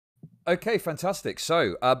Okay, fantastic.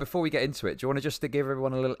 So, before we get into it, do you want to just to give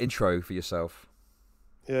everyone a little intro for yourself?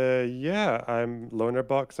 Yeah, I'm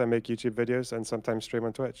LonerBox. I make YouTube videos and sometimes stream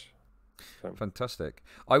on Twitch. So, Fantastic.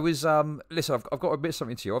 I was listen. I've got to admit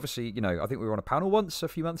something to you. Obviously, I think we were on a panel once a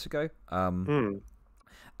few months ago. hmm.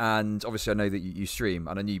 And obviously, I know that you stream,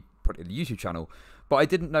 and I knew you put it in a YouTube channel, but I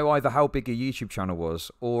didn't know either how big a YouTube channel was,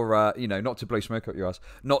 or not to blow smoke up your ass,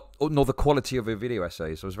 nor the quality of your video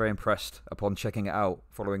essays. I was very impressed upon checking it out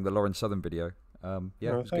following the Lauren Southern video. Yeah,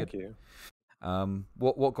 it Oh, was good. thank you.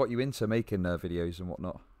 What got you into making videos and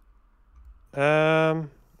whatnot? Um,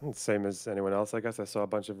 Same as anyone else, I guess. I saw a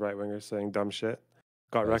bunch of right wingers saying dumb shit.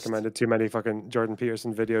 Got Based. recommended too many fucking Jordan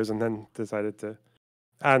Peterson videos, and then decided to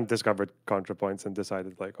and discovered ContraPoints and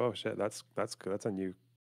decided like, oh shit, that's good. That's a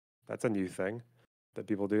new thing that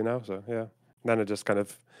people do now. So yeah, then it just kind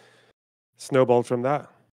of snowballed from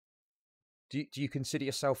that. Do you consider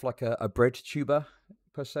yourself like a bread tuber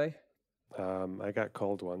per se? I got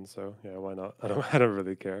called one, so yeah, why not? I don't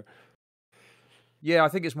really care. Yeah, I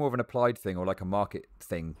think it's more of an applied thing or like a market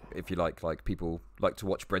thing, if you like. Like people like to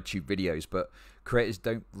watch breadtube videos, but creators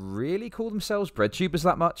don't really call themselves breadtubers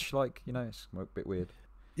that much. Like, it's a bit weird.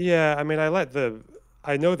 Yeah, I mean, I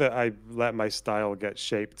know that I let my style get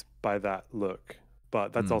shaped by that look,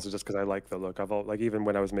 but that's Mm. also just because I like the look. Like even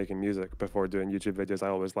when I was making music before doing YouTube videos, I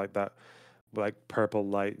always liked that like purple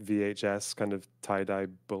light VHS kind of tie-dye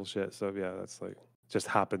bullshit. So yeah, that's like just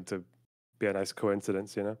happened to be a nice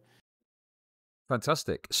coincidence, you know?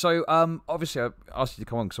 Fantastic. So, obviously, I asked you to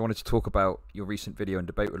come on because I wanted to talk about your recent video and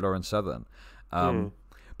debate with Lauren Southern. Mm, Um,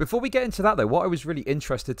 Before we get into that, though, what I was really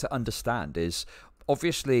interested to understand is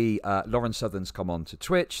obviously Lauren Southern's come on to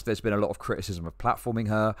Twitch. There's been a lot of criticism of platforming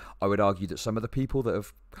her. I would argue that some of the people that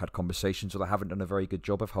have had conversations with her haven't done a very good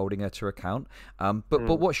job of holding her to account. But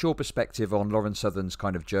mm. what's your perspective on Lauren Southern's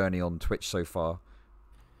kind of journey on Twitch so far?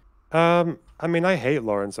 I mean, I hate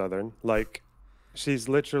Lauren Southern. Like, she's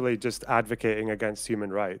literally just advocating against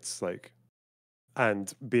human rights, like,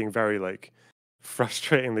 and being very like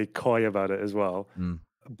frustratingly coy about it as well. Mm.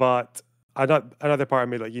 But another part of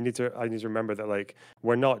me, like I need to remember that like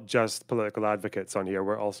we're not just political advocates on here,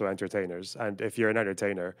 we're also entertainers. And if you're an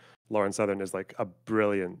entertainer, Lauren Southern is like a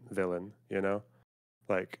brilliant villain, you know?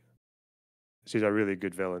 Like she's a really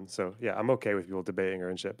good villain. So yeah, I'm okay with people debating her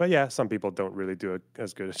and shit. But yeah, some people don't really do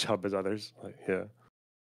as good a job as others. Like, yeah.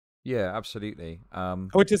 Yeah, absolutely.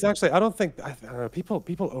 Which is actually, I don't think I don't know,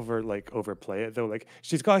 people overplay it though. Like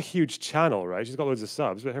she's got a huge channel, right? She's got loads of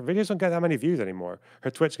subs, but her videos don't get that many views anymore.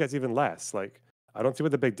 Her Twitch gets even less. Like I don't see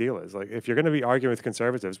what the big deal is. Like if you're going to be arguing with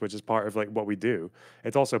conservatives, which is part of like what we do,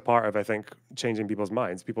 it's also part of I think changing people's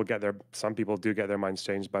minds. Some people do get their minds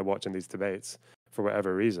changed by watching these debates for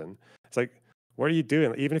whatever reason. It's like what are you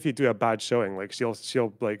doing? Even if you do a bad showing, like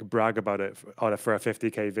she'll like brag about it for a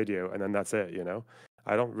 50K video, and then that's it. You know.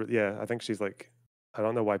 Yeah, I think she's like, I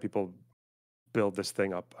don't know why people build this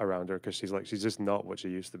thing up around her because she's just not what she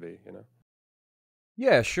used to be, you know?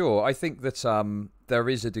 Yeah, sure. I think that there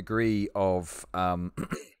is a degree of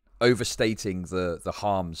overstating the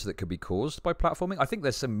harms that could be caused by platforming. I think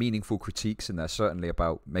there's some meaningful critiques in there, certainly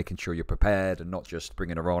about making sure you're prepared and not just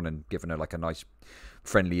bringing her on and giving her like a nice,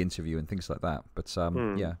 friendly interview and things like that. But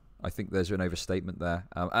Hmm. yeah, I think there's an overstatement there,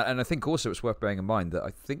 and I think also it's worth bearing in mind that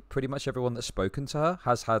I think pretty much everyone that's spoken to her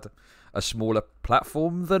has had a smaller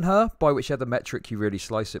platform than her, by whichever metric you really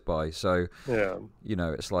slice it by. So Yeah.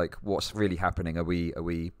 it's like, what's really happening? Are we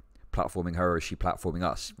platforming her, or is she platforming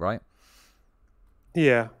us? Right?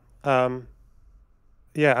 Yeah. Um,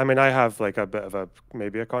 yeah, I mean, I have like a bit of I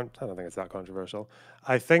don't think it's that controversial.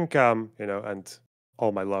 I think, and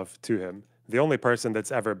all my love to him, the only person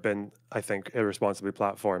that's ever been, I think, irresponsibly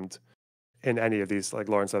platformed in any of these like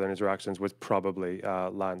Lauren Southern interactions was probably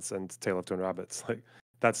Lance and Tale of Twin Rabbits. Like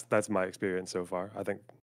that's my experience so far. I think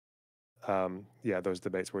yeah, those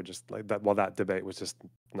debates were just like that. Well, that debate was just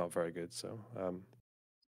not very good. So,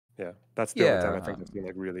 yeah, that's the only time I Yeah. think I've seen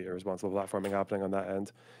like really irresponsible platforming happening on that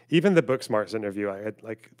end. Even the Book Smarts interview, I had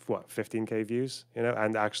like what 15K views, you know,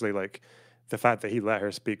 and actually like the fact that he let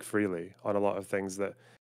her speak freely on a lot of things that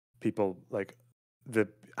people like the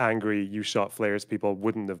angry you shot flares people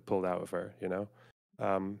wouldn't have pulled out of her, you know.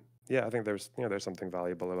 Um, yeah, I think there's something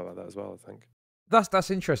valuable about that as well. I think.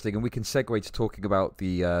 That's interesting, and we can segue to talking about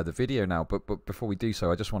the video now. But before we do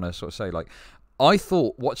so, I just want to sort of say, like, I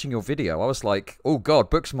thought watching your video, I was like, oh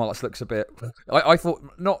god, Booksmarts looks a bit. I thought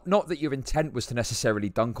not that your intent was to necessarily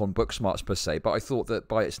dunk on Booksmarts per se, but I thought that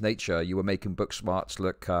by its nature, you were making Booksmarts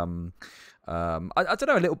look I don't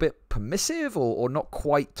know, a little bit permissive or not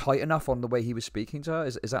quite tight enough on the way he was speaking to her.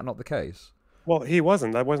 Is that not the case? Well, he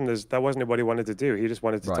wasn't. That wasn't what he wanted to do. He just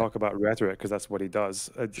wanted to Right. talk about rhetoric because that's what he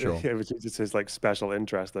does. Sure. It was just his like special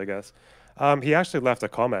interest, I guess. He actually left a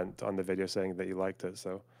comment on the video saying that he liked it.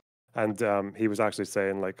 So, and he was actually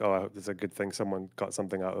saying like, "Oh, it's a good thing someone got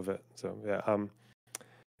something out of it." So yeah,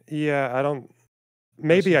 yeah, I don't. That's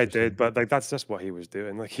Maybe I did, interesting. but like that's just what he was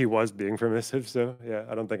doing. Like he was being permissive. So yeah,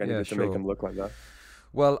 I don't think I Yeah, needed to make sure. him look like that.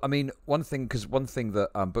 Well, I mean, one thing that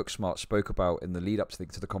Booksmart spoke about in the lead up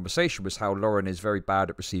to the conversation was how Lauren is very bad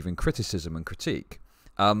at receiving criticism and critique.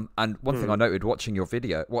 And one thing I Hmm. noted watching your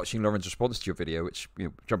video, watching Lauren's response to your video, which, you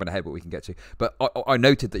know, jumping ahead, but we can get to, but I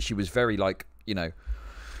noted that she was very, like, you know,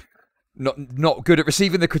 not good at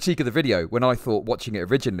receiving the critique of the video. When I thought watching it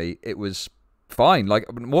originally, it was fine,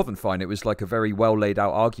 like more than fine. It was like a very well laid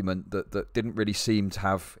out argument that didn't really seem to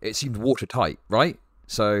have. It seemed watertight, right?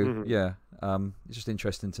 So Hmm. yeah, it's just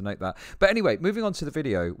interesting to note that. But anyway, moving on to the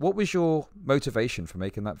video. What was your motivation for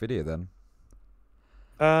making that video then?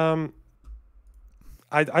 Um,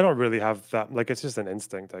 I don't really have that. Like it's just an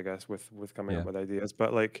instinct, I guess, with coming Yeah, up with ideas.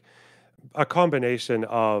 But like a combination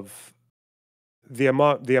of the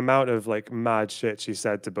amount of like mad shit she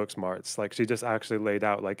said to Booksmarts. Like she just actually laid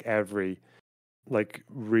out like every like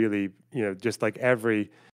really, just like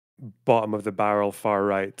every bottom of the barrel far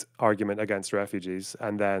right argument against refugees.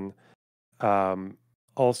 And then um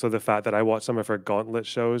also the fact that I watched some of her gauntlet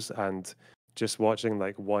shows and just watching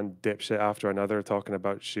like one dipshit after another talking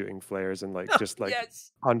about shooting flares and like just like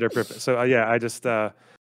yes, underprepared. So yeah, I just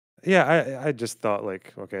yeah, I just thought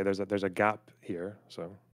like, okay, there's a gap here.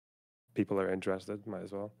 So people are interested, might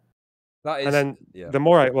as well. that And is then yeah, the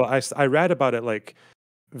more I read about it like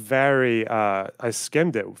very I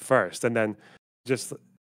skimmed it first and then just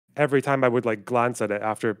every time I would like glance at it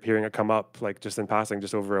after hearing it come up like just in passing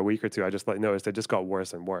just over a week or two, I just like noticed it just got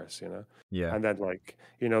worse and worse, you know. yeah, And then like,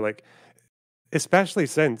 like especially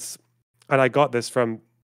since and I got this from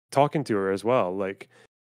talking to her as well, like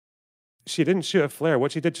she didn't shoot a flare.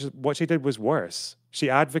 What she did was worse. She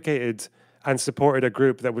advocated and supported a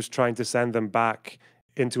group that was trying to send them back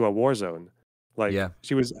into a war zone. Like yeah.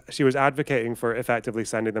 she was advocating for effectively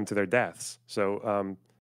sending them to their deaths. So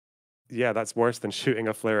yeah, that's worse than shooting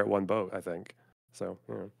a flare at one boat, I think. So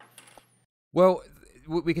yeah. Well,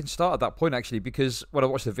 we can start at that point actually, because when I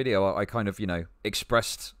watched the video, I kind of,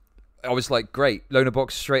 expressed. I was like, great,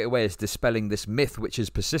 LonerBox straight away is dispelling this myth which has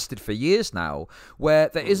persisted for years now, where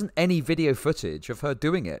there Mm. isn't any video footage of her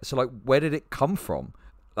doing it. So, like, where did it come from?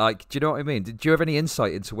 Like, do you know what I mean? Did you have any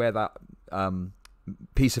insight into where that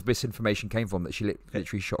piece of misinformation came from that she It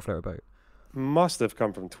literally shot a flare about? must have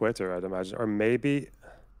come from Twitter, I'd imagine, or maybe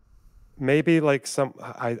like some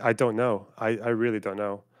I don't know. I really don't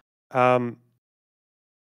know. Um,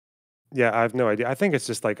 Yeah, I have no idea. I think it's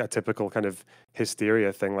just like a typical kind of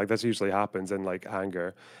hysteria thing. Like this usually happens in like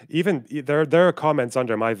anger. Even there are comments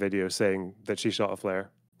under my video saying that she shot a flare.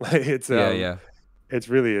 Like Yeah, yeah, it's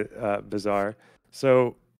really bizarre.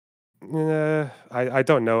 So I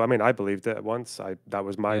don't know. I mean, I believed it once. I That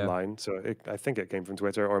was my yeah. line. So I think it came from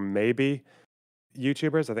Twitter or maybe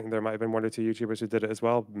YouTubers. I think there might have been one or two YouTubers who did it as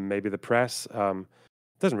well. Maybe the press.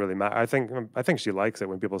 Doesn't really matter. I think she likes it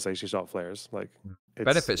when people say she shot flares. Like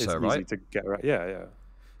Benefits it's her, easy right? to get right. Yeah, yeah.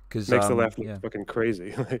 Because, Makes the left look yeah. fucking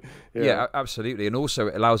crazy. Like, yeah. Yeah, absolutely. And also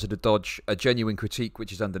it allows her to dodge a genuine critique,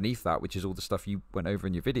 which is underneath that, which is all the stuff you went over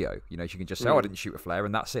in your video. You know, she can just say, oh, I Mm. didn't shoot a flare,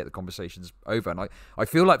 and that's it. The conversation's over. And I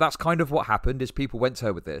feel like that's kind of what happened is people went to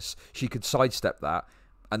her with this. She could sidestep that.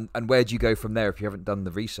 And where do you go from there if you haven't done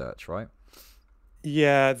the research, right?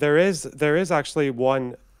 Yeah, there is actually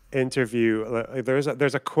one interview. There's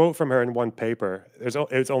a quote from her in one paper.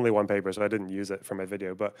 It's only one paper, so I didn't use it for my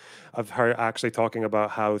video. But of her actually talking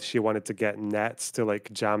about how she wanted to get nets to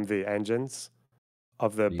like jam the engines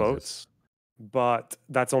of the Jesus. boats. But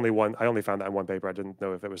that's only one. I only found that in one paper. I didn't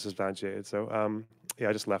know if it was substantiated. So yeah,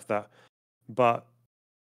 I just left that. But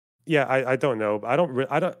yeah, I don't know. I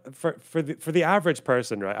don't for the average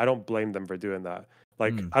person, right? I don't blame them for doing that.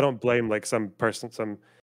 Like Mm, I don't blame like some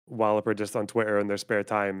walloper just on Twitter in their spare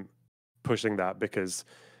time pushing that because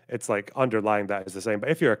it's like underlying that is the same. But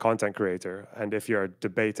if you're a content creator and if you're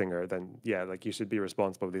debating her, then yeah, like you should be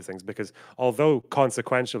responsible for these things because although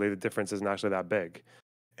consequentially the difference isn't actually that big,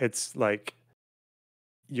 it's like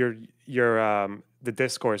your the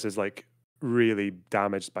discourse is like really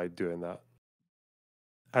damaged by doing that.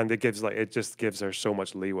 And it just gives her so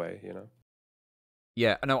much leeway, you know?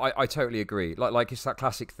 yeah, no, I totally agree. Like it's that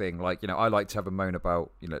classic thing. Like, I like to have a moan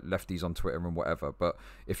about, lefties on Twitter and whatever. But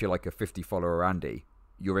if you're like a 50 follower Andy,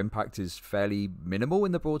 your impact is fairly minimal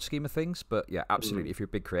in the broad scheme of things. But yeah, Mm. absolutely. If you're a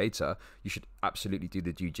big creator, you should absolutely do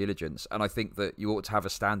the due diligence. And I think that you ought to have a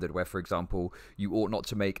standard where, for example, you ought not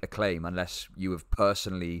to make a claim unless you have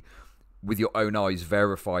personally, with your own eyes,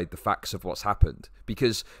 verified the facts of what's happened.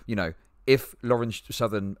 Because, if Lawrence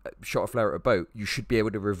Southern shot a flare at a boat, you should be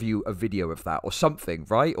able to review a video of that or something,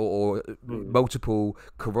 right? Or Mm. multiple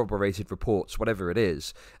corroborated reports, whatever it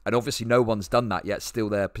is. And obviously no one's done that yet, still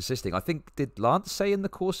they're persisting. I think, did Lance say in the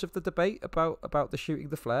course of the debate about the shooting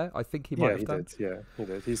the flare? I think he might Yeah, have he done. did. Yeah, he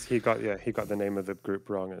did. He got the name of the group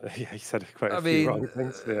wrong. Yeah, he said quite a I few mean, wrong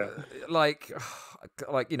things. Yeah. like,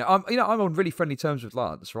 I'm on really friendly terms with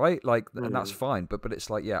Lance, right? Like, and that's Mm. fine. But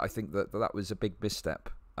it's like, yeah, I think that was a big misstep.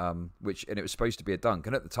 And it was supposed to be a dunk,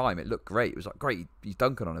 and at the time it looked great. It was like great, he's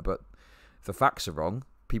dunking on it, but if the facts are wrong,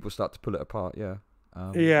 people start to pull it apart. Yeah.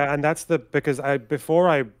 Yeah, and that's because before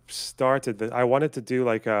I started that, I wanted to do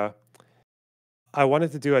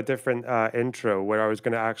a different intro where I was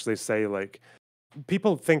going to actually say like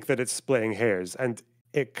people think that it's splitting hairs, and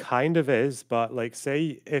it kind of is, but like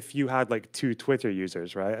say if you had like two Twitter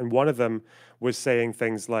users, right? And one of them was saying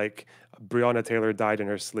things like Breonna Taylor died in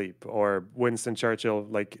her sleep, or Winston Churchill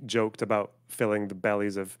like joked about filling the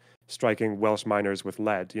bellies of striking Welsh miners with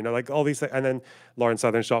lead, like all these things. And then Lawrence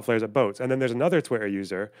Southern shot flares at boats. And then there's another Twitter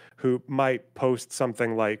user who might post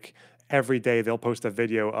something like every day they'll post a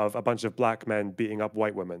video of a bunch of black men beating up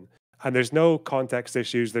white women. And there's no context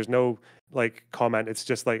issues. There's no like comment. It's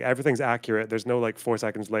just like everything's accurate. There's no like 4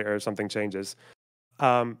 seconds later something changes.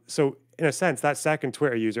 So in a sense, that second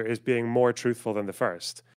Twitter user is being more truthful than the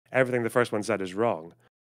first. Everything the first one said is wrong.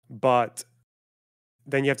 But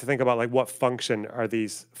then you have to think about like what function are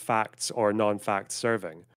these facts or non-facts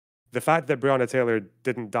serving? The fact that Breonna Taylor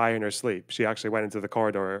didn't die in her sleep, she actually went into the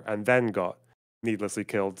corridor and then got needlessly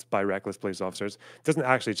killed by reckless police officers, doesn't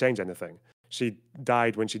actually change anything. She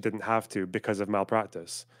died when she didn't have to because of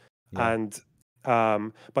malpractice. Yeah. And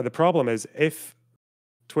but the problem is if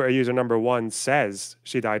Twitter user number one says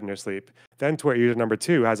she died in her sleep, then Twitter user number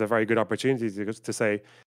two has a very good opportunity to say,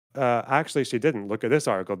 actually, she didn't. Look at this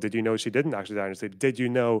article. Did you know she didn't actually die in her sleep? Did you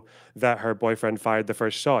know that her boyfriend fired the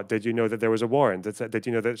first shot? Did you know that there was a warrant? Did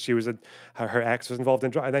you know that she was her ex was involved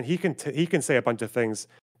in drugs? And then he can say a bunch of things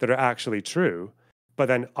that are actually true, but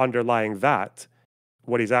then underlying that,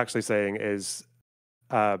 what he's actually saying is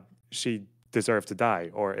she deserved to die,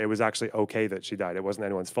 or it was actually okay that she died. It wasn't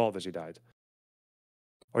anyone's fault that she died,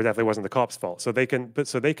 or definitely wasn't the cops' fault. So they can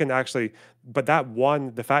actually, but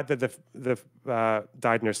the fact that the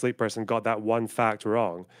died in her sleep person got that one fact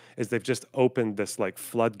wrong is they've just opened this like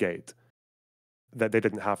floodgate that they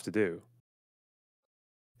didn't have to do.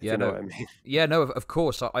 If Yeah, you know no, what I mean. yeah, no. Of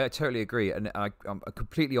course, I totally agree, and I'm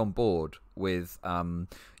completely on board with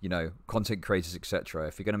content creators, etc.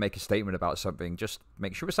 If you're going to make a statement about something, just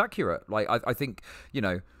make sure it's accurate. Like I think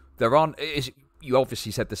there aren't. You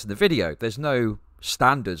obviously said this in the video. There's no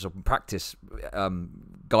standards or practice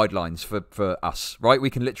guidelines for us, right? We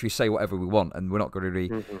can literally say whatever we want, and we're not going to really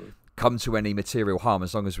Mhm. come to any material harm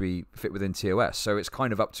as long as we fit within TOS. So it's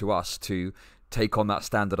kind of up to us to take on that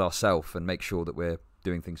standard ourselves and make sure that we're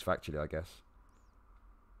doing things factually, I guess.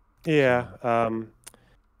 So Yeah.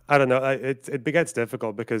 I don't know. It gets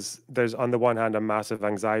difficult because there's on the one hand a massive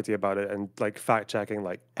anxiety about it and like fact checking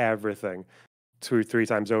like everything 2 3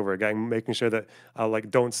 times over again, making sure that I'll like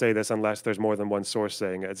don't say this unless there's more than one source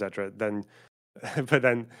saying it, etc. Then, but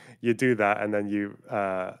then you do that and then you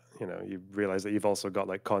realize that you've also got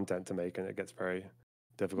like content to make and it gets very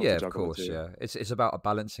difficult yeah, to of juggle the course, two. yeah. It's about a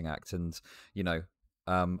balancing act, and you know,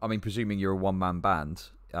 I mean, presuming you're a one man band,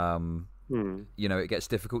 Hmm. it gets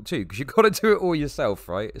difficult too because you've got to do it all yourself,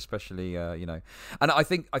 right? Especially, and I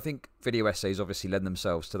think video essays obviously lend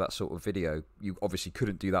themselves to that sort of video. You obviously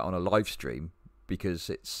couldn't do that on a live stream because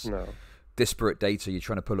it's No. disparate data. You're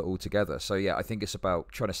trying to pull it all together. So yeah, I think it's about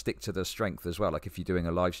trying to stick to the strength as well. Like if you're doing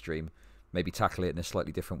a live stream, maybe tackle it in a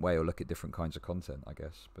slightly different way or look at different kinds of content, I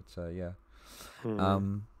guess. But yeah. Hmm.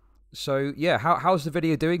 Um, so yeah, how's the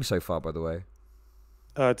video doing so far, by the way?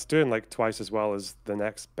 It's doing like twice as well as the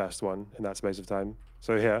next best one in that space of time.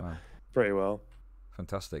 So yeah, Wow, pretty well.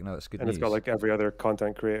 fantastic. No, that's good And it's got news. like every other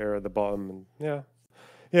content creator at the bottom, and yeah,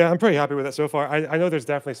 yeah, I'm pretty happy with it so far. I know there's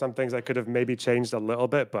definitely some things I could have maybe changed a little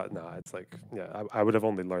bit, but no, it's like, yeah, I would have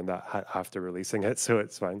only learned that after releasing it, so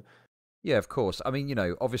it's fine. Yeah, of course. I mean,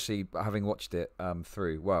 obviously having watched it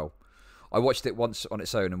through, well, I watched it once on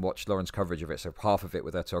its own and watched Lauren's coverage of it, so half of it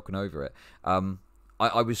with her talking over it.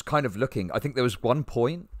 I was kind of looking. I think there was one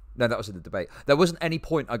point. No, that was in the debate. There wasn't any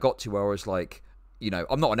point I got to where I was like,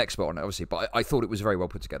 I'm not an expert on it, obviously, but I thought it was very well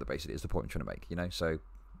put together. Basically, is the point I'm trying to make. So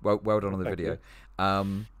well done on the Thank video. you.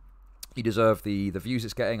 Um, You deserve the views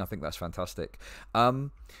it's getting. I think that's fantastic.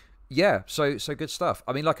 Yeah, so good stuff.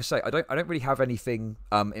 I mean, like I say, I don't really have anything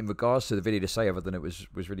in regards to the video to say other than it was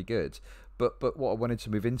really good. But what I wanted to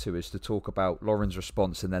move into is to talk about Lauren's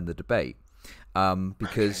response and then the debate.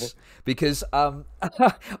 Okay. Because I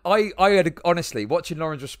had honestly watching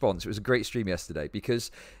Lauren's response. It was a great stream yesterday because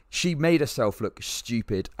she made herself look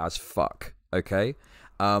stupid as fuck. Okay,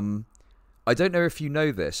 I don't know if you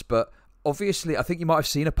know this, but obviously, I think you might have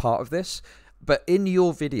seen a part of this. But in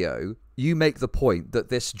your video, you make the point that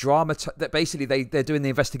this drama, that basically they're doing the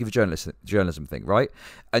investigative journalism thing, right?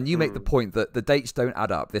 And you make the Mm. point that the dates don't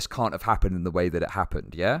add up. This can't have happened in the way that it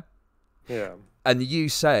happened, yeah? Yeah. And you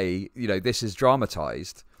say, this is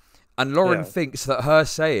dramatized. And Lauren Yeah. thinks that her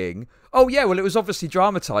saying, oh, yeah, well, it was obviously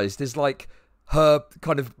dramatized, is like her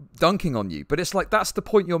kind of dunking on you. But it's like, that's the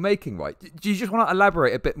point you're making, right? Do you just want to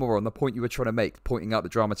elaborate a bit more on the point you were trying to make, pointing out the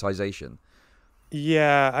dramatization?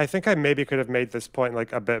 Yeah, I think I maybe could have made this point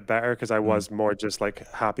like a bit better because I Mm. was more just like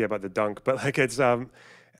happy about the dunk. But like it's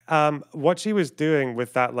what she was doing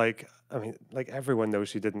with that, like, I mean, like everyone knows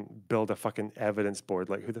she didn't build a fucking evidence board.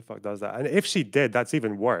 Like, who the fuck does that? And if she did, that's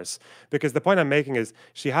even worse. Because the point I'm making is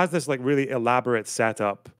she has this like really elaborate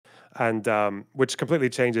setup, and which completely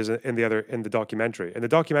changes in the documentary. In the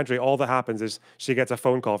documentary, all that happens is she gets a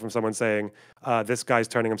phone call from someone saying, "This guy's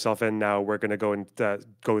turning himself in now. We're gonna go and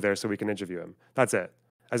go there so we can interview him." That's it.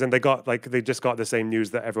 As in, they just got the same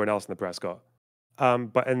news that everyone else in the press got.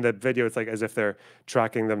 But in the video, it's like as if they're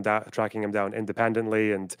tracking him down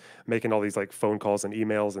independently and making all these like phone calls and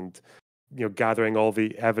emails and gathering all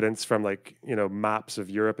the evidence from like maps of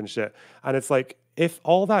Europe and shit. And it's like if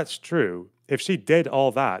all that's true, if she did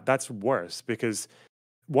all that, that's worse because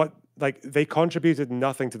what like they contributed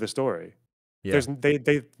nothing to the story. Yeah.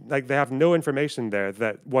 They have no information there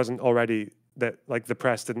that wasn't already that like the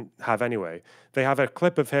press didn't have anyway. They have a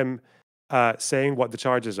clip of him saying what the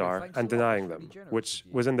charges Oh, are thanks a and lot. denying That's really them, generous of which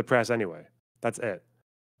you. was in the press anyway. That's it.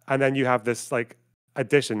 And then you have this like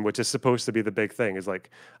addition, which is supposed to be the big thing, is like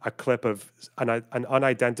a clip of an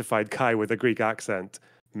unidentified guy with a Greek accent,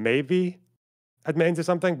 maybe admitting to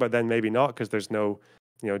something, but then maybe not because there's no,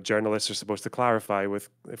 journalists are supposed to clarify with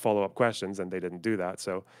follow up questions, and they didn't do that.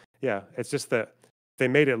 So yeah, it's just that they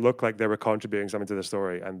made it look like they were contributing something to the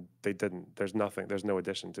story, and they didn't. There's nothing. There's no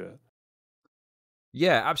addition to it.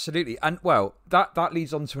 Yeah, absolutely. And well, that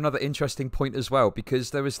leads on to another interesting point as well,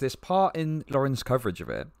 because there was this part in Lauren's coverage of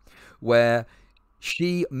it where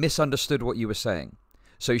she misunderstood what you were saying.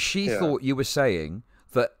 So she Yeah, thought you were saying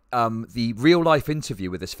that the real life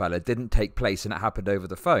interview with this fella didn't take place and it happened over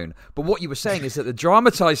the phone. But what you were saying is that the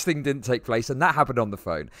dramatized thing didn't take place and that happened on the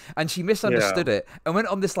phone. And she yeah, misunderstood it and went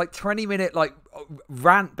on this like 20-minute like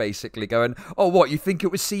rant basically going, oh, what, you think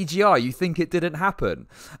it was CGI? You think it didn't happen?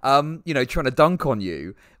 Trying to dunk on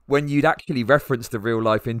you when you'd actually referenced the real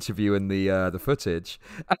life interview and the footage,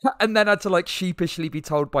 and then had to like sheepishly be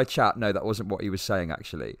told by chat, no, that wasn't what he was saying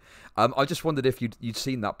actually. I just wondered if you'd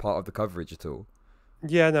seen that part of the coverage at all.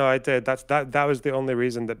 yeah. No, I did. That was the only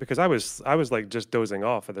reason that because I was like just dozing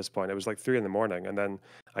off at this point. It was like 3 in the morning, and then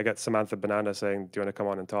I got Samantha Banana saying, "Do you want to come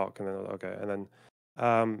on and talk?" And then okay, and then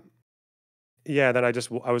um yeah, then I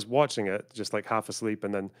was watching it just like half asleep,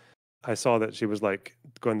 and then I saw that she was like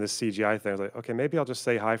going this CGI thing. I was like, okay, maybe I'll just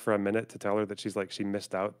say hi for a minute to tell her that she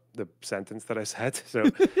missed out the sentence that I said. So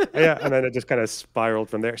yeah, and then it just kind of spiraled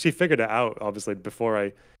from there. She figured it out obviously before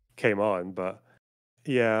I came on, but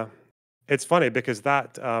yeah, it's funny because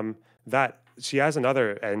that she has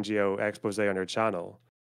another NGO expose on her channel,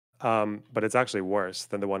 but it's actually worse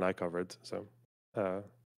than the one I covered. So. Uh,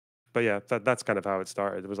 but yeah, that's kind of how it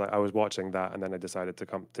started. It was like I was watching that, and then I decided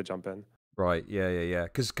to jump in. Right, yeah.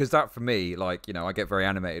 Because that for me, like, I get very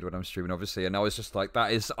animated when I'm streaming, obviously, and I was just like,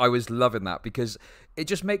 I was loving that because it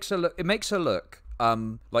just makes her look,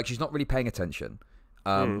 like she's not really paying attention.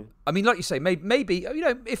 Mm, I mean, like you say, maybe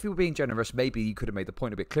if you were being generous, maybe you could have made the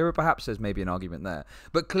point a bit clearer. Perhaps there's maybe an argument there,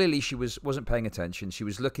 but clearly she wasn't paying attention. She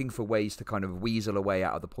was looking for ways to kind of weasel away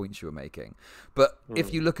out of the points you were making. But if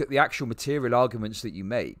mm, you look at the actual material arguments that you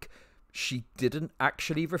make, she didn't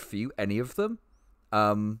actually refute any of them.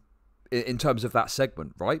 Um, in terms of that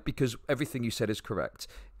segment, right? Because everything you said is correct,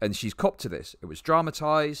 and she's copped to this. It was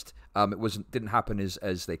dramatized. It didn't happen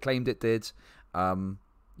as they claimed it did.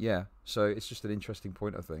 Yeah, so it's just an interesting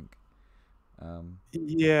point, I think.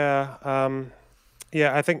 yeah,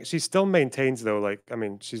 yeah. I think she still maintains though. Like, I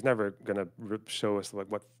mean, she's never gonna show us like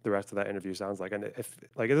what the rest of that interview sounds like, and if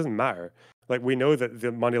like it doesn't matter. Like, we know that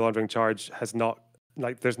the money laundering charge has not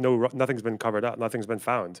like there's no nothing's been covered up, nothing's been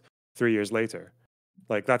found 3 years later.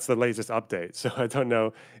 Like that's the latest update. So I don't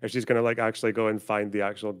know if she's gonna like actually go and find the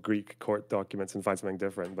actual Greek court documents and find something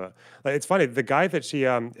different. But like it's funny, the guy that she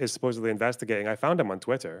is supposedly investigating, I found him on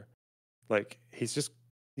Twitter. Like he's just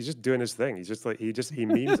doing his thing. He's just like he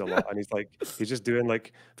memes a lot and he's just doing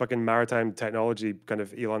like fucking maritime technology kind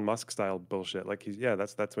of Elon Musk style bullshit. Like he's yeah,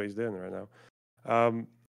 that's what he's doing right now. Um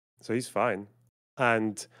so he's fine.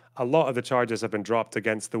 And a lot of the charges have been dropped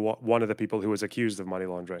against the one of the people who was accused of money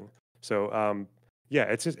laundering. So yeah,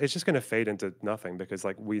 it's just going to fade into nothing because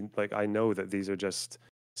like I know that these are just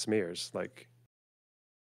smears. Like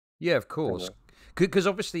Yeah, of course. anyway. Because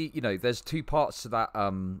obviously, you know, there's two parts to that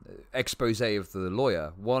expose of the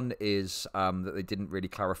lawyer. One is that they didn't really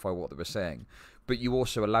clarify what they were saying, but you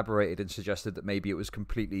also elaborated and suggested that maybe it was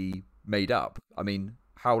completely made up. I mean,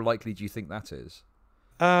 how likely do you think that is?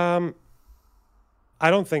 Um, I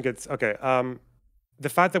don't think it's okay. The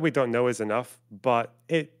fact that we don't know is enough, but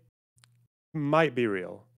it might be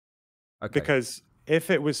real Okay. because if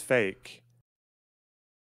it was fake,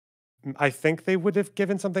 I think they would have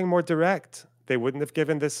given something more direct. They wouldn't have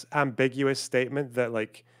given this ambiguous statement that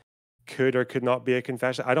like could or could not be a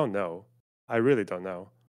confession. I don't know. I really don't know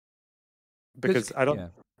Because because I don't yeah,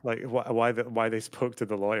 like why they spoke to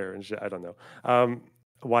the lawyer and shit. I don't know. Um,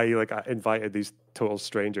 why he like invited these total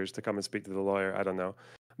strangers to come and speak to the lawyer. I don't know.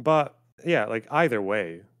 But yeah, like either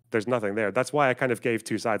way, there's nothing there. That's why I kind of gave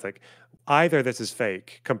two sides. Like either this is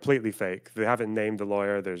fake, completely fake. They haven't named the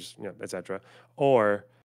lawyer. There's you know, etc. Or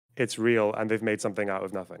it's real and they've made something out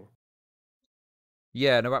of nothing.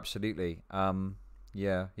 yeah, no, absolutely.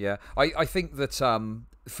 Yeah, yeah. I think that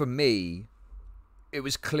for me, it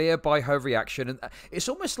was clear by her reaction, and it's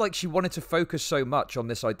almost like she wanted to focus so much on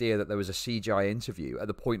this idea that there was a CGI interview at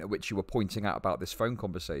the point at which you were pointing out about this phone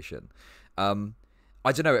conversation. Um,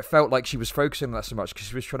 I don't know. It felt like she was focusing on that so much because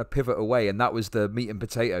she was trying to pivot away, and that was the meat and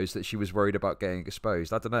potatoes that she was worried about getting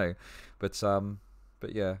exposed. I don't know,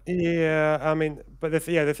 but yeah. Yeah, I mean, but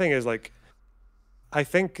yeah, the thing is like I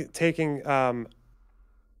think taking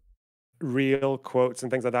real quotes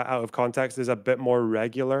and things like that out of context is a bit more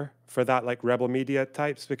regular for that like rebel media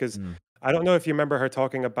types because Mm. I don't know if you remember her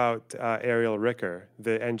talking about Ariel Ricker,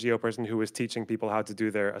 the NGO person who was teaching people how to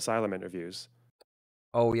do their asylum interviews.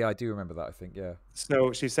 Oh yeah, I do remember that. I think yeah.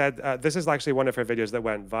 So she said this is actually one of her videos that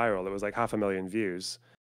went viral. It was like 500,000 views.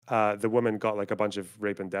 The woman got like a bunch of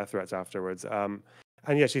rape and death threats afterwards. And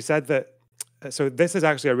yeah, she said that. So this is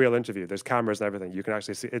actually a real interview. There's cameras and everything. You can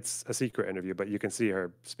actually see. It's a secret interview, but you can see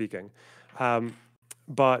her speaking. Um,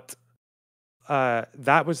 but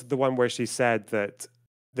that was the one where she said that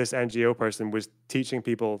this NGO person was teaching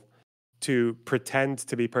people to pretend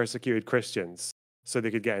to be persecuted Christians so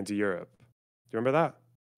they could get into Europe. Do you remember that?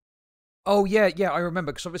 Oh yeah, yeah, I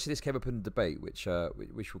remember because obviously this came up in the debate, which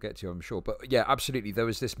we'll get to, I'm sure. But yeah, absolutely, there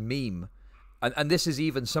was this meme, and this is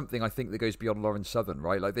even something I think that goes beyond Lauren Southern,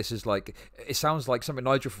 right? Like this is like it sounds like something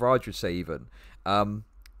Nigel Farage would say even.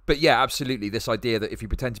 But yeah, absolutely, this idea that if you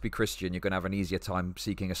pretend to be Christian, you're going to have an easier time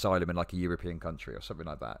seeking asylum in like a European country or something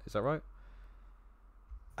like that. Is that right?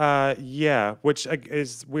 Yeah, which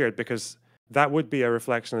is weird because that would be a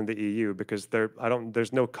reflection of the EU because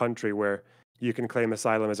there's no country where you can claim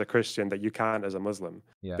asylum as a Christian that you can't as a Muslim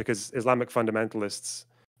Yeah, because Islamic fundamentalists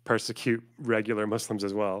persecute regular Muslims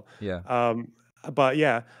as well. yeah, Um, but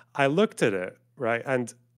yeah, I looked at it, right?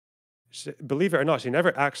 And believe it or not, she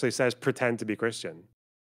never actually says pretend to be Christian.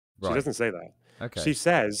 She right, doesn't say that. She okay.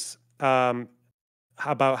 says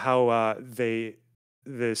about how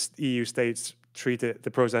this EU states treat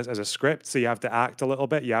the process as a script. So you have to act a little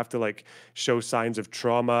bit. You have to like show signs of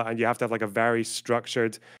trauma, and you have to have like a very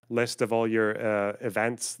structured list of all your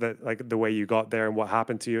events that like the way you got there and what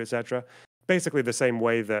happened to you, etc. Basically, the same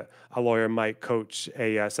way that a lawyer might coach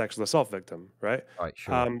a sexual assault victim, right? Right,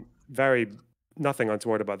 sure. Very nothing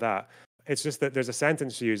untoward about that. It's just that there's a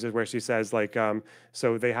sentence she uses where she says like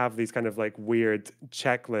so they have these kind of like weird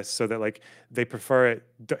checklists so that like they prefer it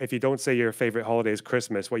if you don't say your favorite holiday is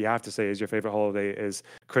Christmas, what you have to say is your favorite holiday is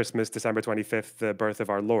Christmas, December 25th, the birth of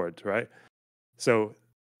our Lord, right? So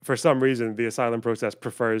for some reason the asylum process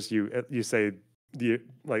prefers you say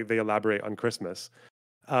like they elaborate on Christmas.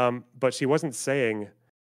 But she wasn't saying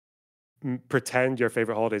pretend your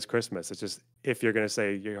favorite holiday is Christmas. It's just if you're going to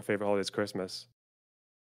say your favorite holiday is Christmas.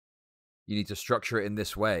 You need to structure it in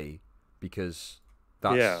this way because Yeah.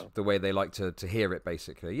 that's the way they like to hear it,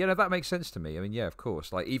 basically. You know, that makes sense to me. I mean, yeah, of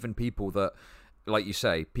course. Like, even people that, like you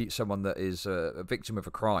say, someone that is a victim of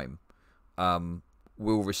a crime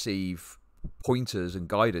will receive pointers and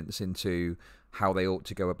guidance into how they ought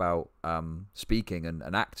to go about speaking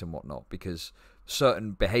and act and whatnot because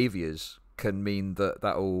certain behaviors can mean that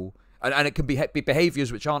that'll and it can be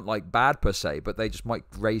behaviors which aren't like bad per se, but they just might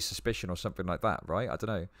raise suspicion or something like that, right? I don't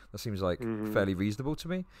know. That seems like Hmm. fairly reasonable to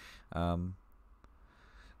me. Um,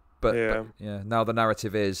 but Yeah. yeah, now the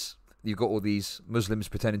narrative is you've got all these Muslims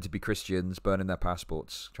pretending to be Christians, burning their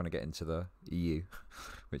passports, trying to get into the EU,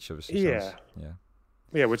 which obviously sounds Yeah. yeah.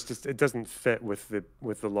 Yeah, which just it doesn't fit with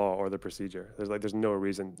the law or the procedure. There's no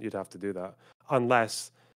reason you'd have to do that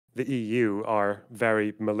unless the EU are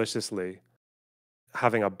very maliciously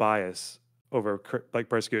having a bias over like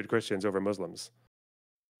persecuted Christians over Muslims,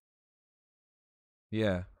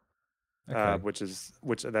 Yeah. Okay. which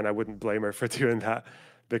then I wouldn't blame her for doing that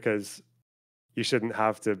because you shouldn't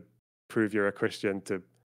have to prove you're a Christian to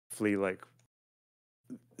flee like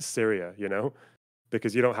Syria,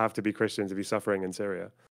 because you don't have to be Christian to be suffering in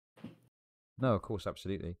Syria. No, of course,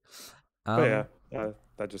 absolutely. But yeah, Um,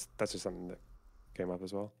 that's just something that came up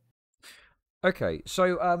as well. okay,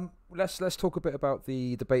 so let's talk a bit about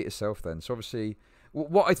the debate itself then. So obviously,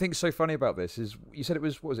 what I think is so funny about this is you said it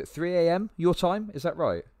was what was it 3 a.m. your time? Is that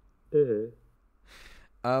right? Mhm.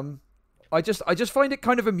 Um, I just find it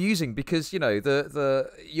kind of amusing because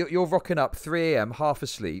you're rocking up 3 a.m. half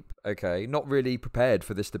asleep, okay, not really prepared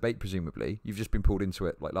for this debate. Presumably, you've just been pulled into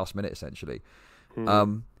it like last minute, essentially.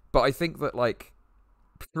 Hmm. But I think that like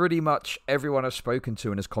pretty much everyone I've spoken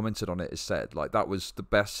to and has commented on it has said like that was the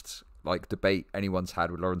best like debate anyone's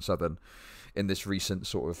had with Lauren Southern in this recent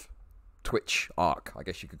sort of Twitch arc, I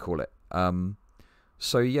guess you could call it.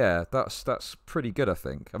 So yeah, that's pretty good, I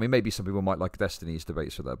think. I mean, maybe some people might like Destiny's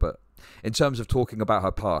debates with her, but in terms of talking about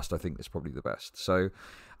her past, I think it's probably the best. So,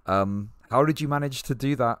 how did you manage to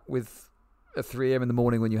do that with at 3 a.m. in the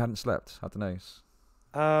morning when you hadn't slept? I don't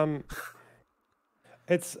know. Um,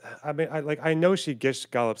 it's I mean I know she gish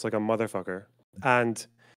gallops like a motherfucker, and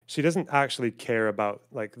she doesn't actually care about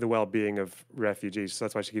like the well-being of refugees. So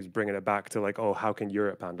that's why she keeps bringing it back to like, oh, how can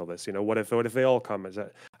Europe handle this? What if they all come? Is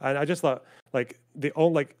it? And I just thought like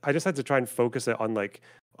I just had to try and focus it on like,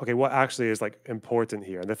 okay, what actually is like important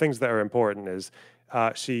here, and the things that are important is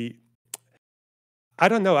she I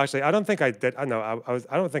don't know. Actually, I don't think I did. I know.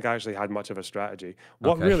 I don't think I actually had much of a strategy.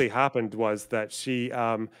 What Okay. really happened was that she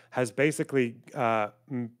has basically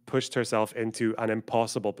pushed herself into an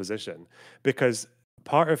impossible position because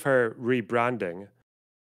part of her rebranding,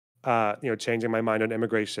 changing my mind on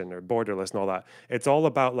immigration or borderless and all that. It's all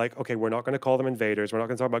about like, okay, we're not going to call them invaders. We're not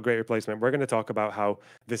going to talk about great replacement. We're going to talk about how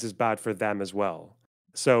this is bad for them as well.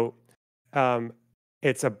 So um,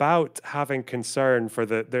 it's about having concern for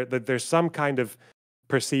there's some kind of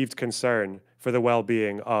perceived concern for the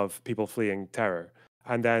well-being of people fleeing terror,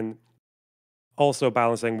 and then also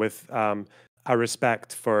balancing with a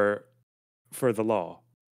respect for the law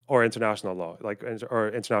or international law, or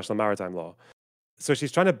international maritime law. So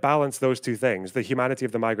she's trying to balance those two things, the humanity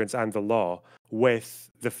of the migrants and the law, with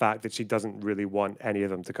the fact that she doesn't really want any of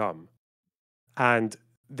them to come. And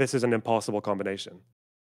this is an impossible combination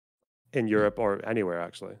in Europe or anywhere,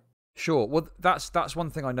 actually. Sure. Well, that's one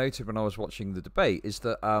thing I noted when I was watching the debate is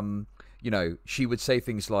that she would say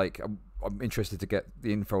things like I'm interested to get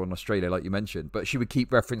the info on Australia, like you mentioned, but she would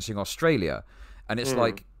keep referencing Australia, and it's Mm.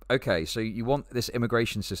 like, okay, so you want this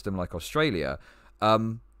immigration system like Australia,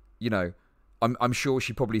 um, you know, I'm sure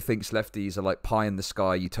she probably thinks lefties are like pie in the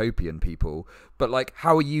sky utopian people, but like,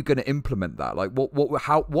 how are you going to implement that? Like,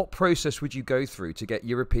 what process would you go through to get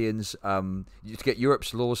Europeans, to get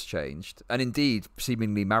Europe's laws changed, and indeed,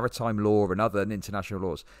 seemingly maritime law and other international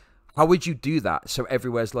laws? How would you do that so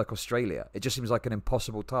everywhere's like Australia? It just seems like an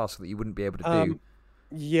impossible task that you wouldn't be able to do. Um,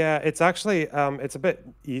 yeah, it's actually it's a bit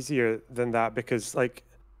easier than that because like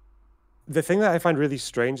the thing that I find really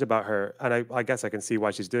strange about her, and I guess I can see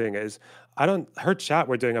why she's doing it, is her chat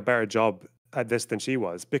were doing a better job at this than she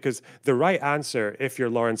was because the right answer, if you're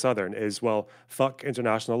Lauren Southern, is well, fuck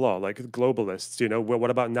international law, like globalists, what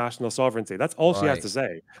about national sovereignty? That's all she has Right. to say.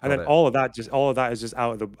 And Got then it. all of that is just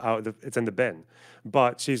it's in the bin.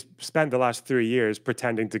 But she's spent the last 3 years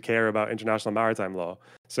pretending to care about international maritime law.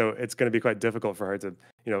 So it's going to be quite difficult for her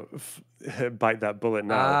to, bite that bullet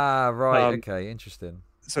now. Ah, right. Um, Okay. Interesting.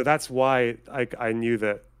 so that's why I knew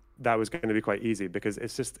that that was going to be quite easy because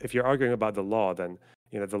it's just if you're arguing about the law, then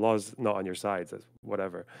the law's not on your side. So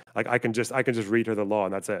whatever. Like I can just read her the law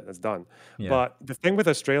and that's it. That's done. Yeah. But the thing with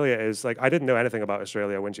Australia is like I didn't know anything about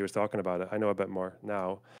Australia when she was talking about it. I know a bit more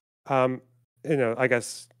now. Um, I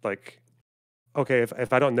guess like okay,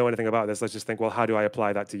 if I don't know anything about this, let's just think, well, how do I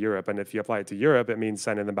apply that to Europe? And if you apply it to Europe, it means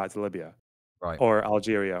sending them back to Libya Right. or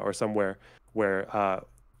Algeria or somewhere where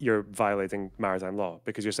you're violating maritime law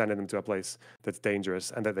because you're sending them to a place that's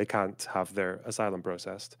dangerous and that they can't have their asylum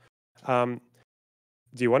processed. Um,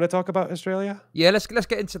 do you want to talk about Australia? Yeah. Let's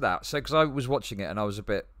get into that. So, because I was watching it and I was a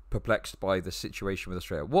bit perplexed by the situation with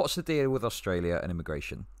Australia. What's the deal with Australia and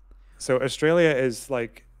immigration? So Australia is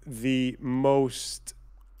like the most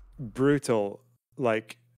brutal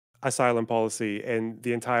like asylum policy in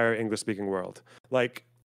the entire English speaking world. Like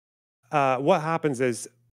what happens is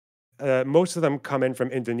most of them come in from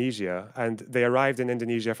Indonesia, and they arrived in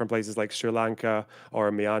Indonesia from places like Sri Lanka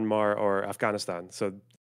or Myanmar or Afghanistan. So,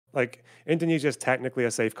 like, Indonesia is technically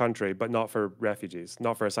a safe country, but not for refugees,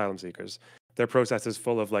 not for asylum seekers. Their process is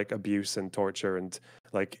full of like abuse and torture and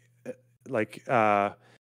like, uh, like, uh,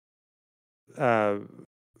 uh,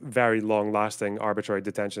 very long-lasting arbitrary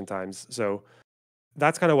detention times. So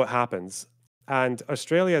that's kind of what happens. And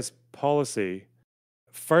Australia's policy,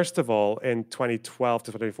 first of all, in 2012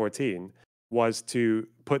 to 2014, was to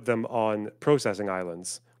put them on processing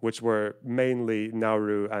islands, which were mainly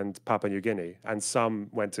Nauru and Papua New Guinea, and some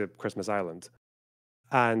went to Christmas Island.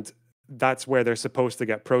 And that's where they're supposed to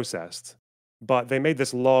get processed. But they made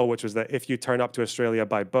this law, which was that if you turn up to Australia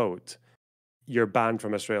by boat, you're banned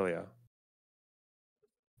from Australia.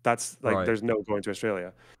 That's like, Right. there's no going to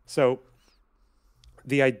Australia. So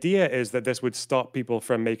the idea is that this would stop people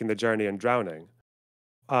from making the journey and drowning.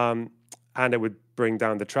 Um, and it would bring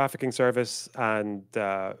down the trafficking service and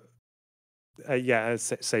yeah,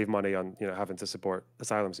 save money on having to support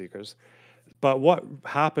asylum seekers. But what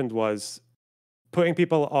happened was putting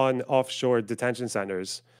people on offshore detention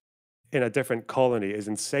centers in a different colony is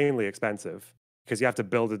insanely expensive because you have to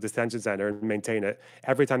build a detention center and maintain it.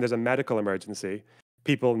 Every time there's a medical emergency,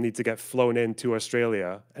 people need to get flown into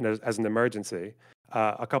Australia and as an emergency.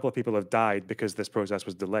 A couple of people have died because this process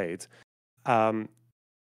was delayed. Um,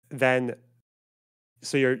 then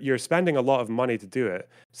so you're spending a lot of money to do it.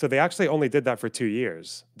 So they actually only did that for 2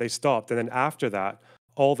 years. They stopped, and then after that,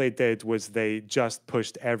 all they did was they just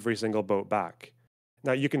pushed every single boat back.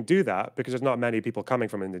 Now you can do that because there's not many people coming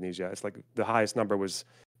from Indonesia. It's like the highest number was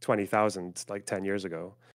 20,000 like 10 years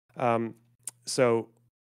ago. Um, so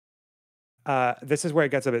this is where it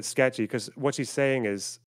gets a bit sketchy because what she's saying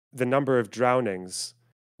is the number of drownings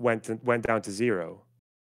went down to zero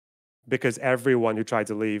because everyone who tried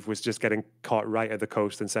to leave was just getting caught right at the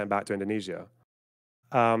coast and sent back to Indonesia.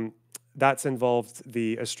 Um, that's involved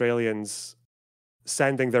the Australians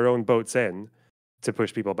sending their own boats in to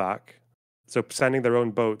push people back. So sending their own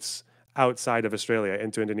boats outside of Australia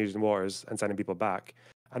into Indonesian waters and sending people back.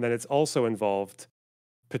 And then it's also involved,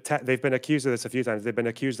 they've been accused of this a few times. They've been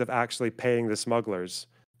accused of actually paying the smugglers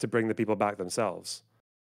to bring the people back themselves.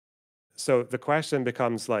 So the question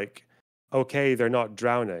becomes like, okay, they're not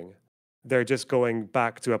drowning. They're just going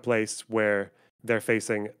back to a place where they're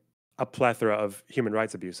facing a plethora of human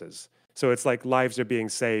rights abuses. So it's like lives are being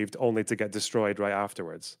saved only to get destroyed right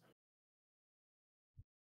afterwards.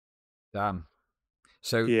 Damn.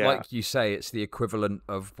 So, Yeah, like you say, it's the equivalent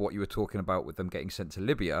of what you were talking about with them getting sent to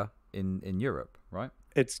Libya in Europe, right?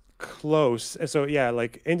 it's close. So yeah,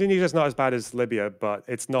 like Indonesia's not as bad as Libya, but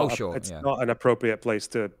Oh, sure. it's Yeah. not an appropriate place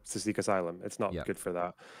to seek asylum. It's not Yeah. good for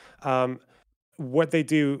that. Um, what they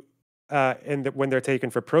do when they're taken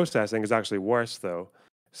for processing is actually worse, though.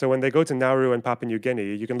 So when they go to Nauru and Papua New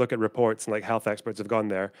Guinea, you can look at reports and like health experts have gone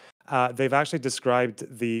there. They've actually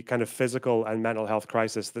described the kind of physical and mental health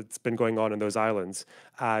crisis that's been going on in those islands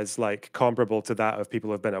as like comparable to that of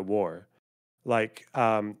people who've been at war. Like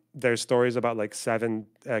there's stories about like seven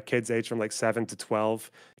kids aged from like 7 to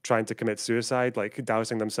 12 trying to commit suicide, like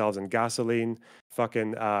dousing themselves in gasoline,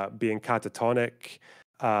 fucking being catatonic,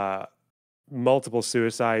 uh, multiple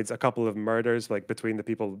suicides, a couple of murders, like between the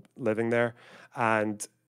people living there, and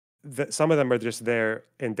some of them are just there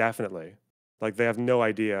indefinitely, like they have no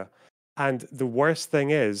idea. And the worst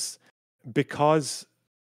thing is because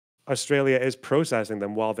Australia is processing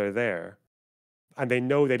them while they're there and they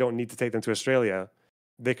know they don't need to take them to Australia,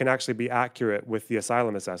 they can actually be accurate with the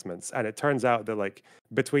asylum assessments. And it turns out that like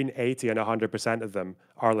between 80 and 100% of them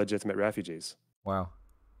are legitimate refugees. Wow.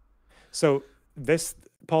 So this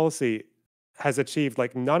policy has achieved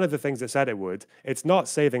like none of the things it said it would. It's not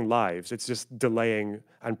saving lives, it's just delaying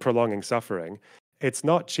and prolonging suffering. It's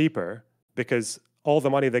not cheaper because all the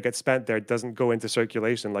money that gets spent there doesn't go into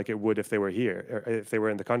circulation like it would if they were here or if they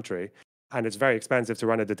were in the country. And it's very expensive to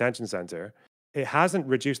run a detention center. It hasn't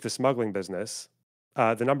reduced the smuggling business.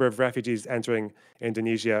 The number of refugees entering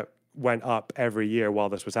Indonesia went up every year while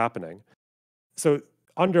this was happening. So,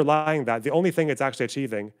 underlying that, the only thing it's actually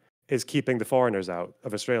achieving is keeping the foreigners out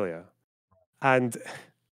of Australia. And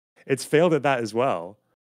it's failed at that as well,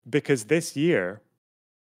 because this year,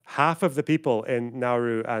 half of the people in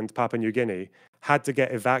Nauru and Papua New Guinea had to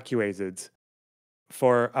get evacuated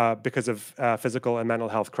for because of physical and mental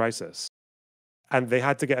health crisis, and they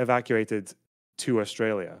had to get evacuated to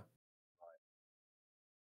Australia.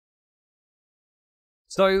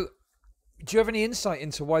 So, do you have any insight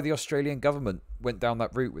into why the Australian government went down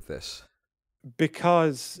that route with this?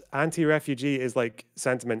 Because anti-refugee is like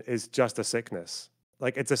sentiment is just a sickness.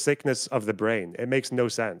 Like it's a sickness of the brain. It makes no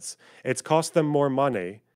sense. It's cost them more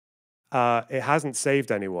money. It hasn't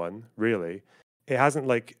saved anyone, really. It hasn't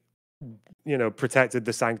like protected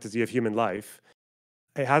the sanctity of human life.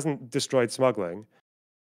 It hasn't destroyed smuggling,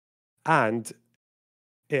 and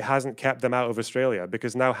it hasn't kept them out of Australia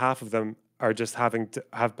because now half of them are just having to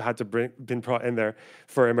have had to been brought in there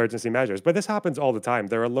for emergency measures. But this happens all the time.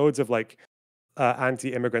 There are loads of like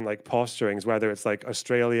anti-immigrant like posturings, whether it's like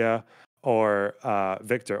Australia or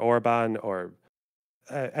Viktor Orban or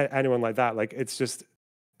anyone like that. Like it's just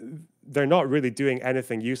they're not really doing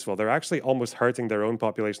anything useful. They're actually almost hurting their own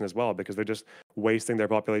population as well because they're just wasting their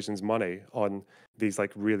population's money on these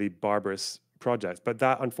like really barbarous projects. But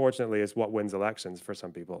that unfortunately is what wins elections for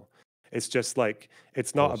some people. It's just like it's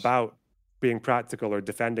Of not course. about being practical or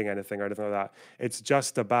defending anything or anything like that. It's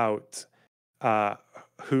just about uh,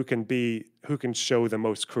 who can show the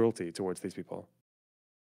most cruelty towards these people.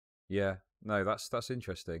 Yeah. No, that's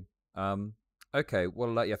interesting. Um, okay.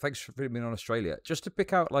 Well, yeah. Thanks for putting me on Australia. Just to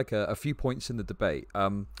pick out like a few points in the debate.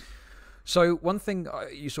 So one thing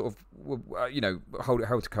you sort of, hold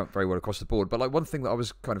to count very well across the board, but like one thing that I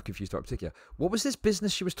was kind of confused about in particular, what was this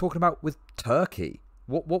business she was talking about with Turkey?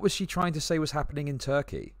 What was she trying to say was happening in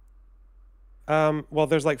Turkey? Well,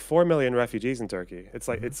 there's like 4 million refugees in Turkey. It's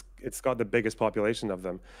like Hmm. it's got the biggest population of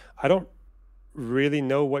them. I don't really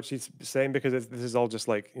know what she's saying because this is all just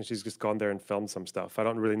like she's just gone there and filmed some stuff. I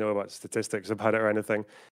don't really know about statistics about it or anything.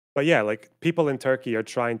 But yeah, like people in Turkey are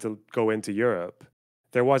trying to go into Europe.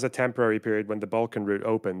 There was a temporary period when the Balkan route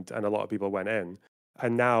opened and a lot of people went in.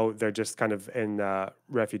 And now they're just kind of in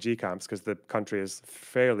refugee camps because the country is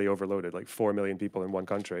fairly overloaded, like 4 million people in one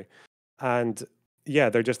country. And yeah,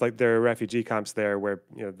 they're just like there are refugee camps there where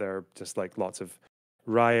there are just like lots of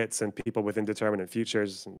riots and people with indeterminate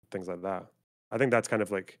futures and things like that. I think that's kind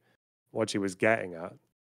of like what she was getting at,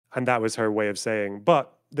 and that was her way of saying.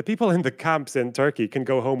 But the people in the camps in Turkey can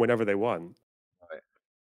go home whenever they want, Right.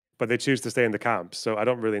 but they choose to stay in the camps. So I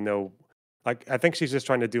don't really know. Like I think she's just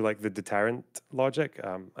trying to do like the deterrent logic.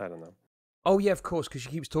 I don't know. Oh yeah, of course, because she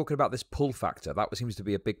keeps talking about this pull factor. That seems to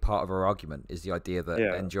be a big part of her argument. Is the idea that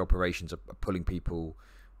Yeah. NGO operations are pulling people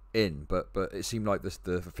in, but it seemed like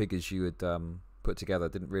the figures you had put together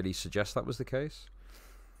didn't really suggest that was the case.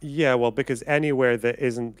 Yeah, well, because anywhere that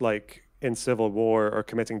isn't like in civil war or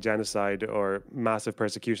committing genocide or massive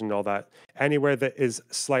persecution and all that, anywhere that is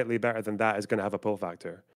slightly better than that is going to have a pull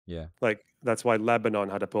factor. Yeah. Like that's why Lebanon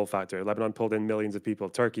had a pull factor. Lebanon pulled in millions of people.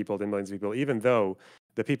 Turkey pulled in millions of people, even though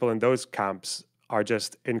the people in those camps are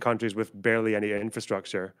just in countries with barely any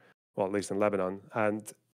infrastructure. Well, at least in Lebanon,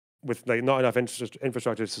 and with like not enough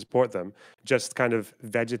infrastructure to support them, just kind of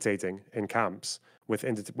vegetating in camps with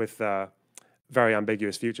very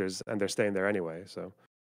ambiguous futures, and they're staying there anyway. So,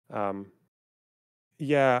 um,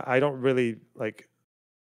 yeah, I don't really like.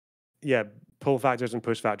 Yeah, pull factors and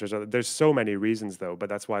push factors. There's so many reasons though, but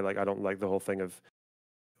that's why like I don't like the whole thing of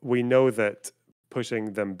we know that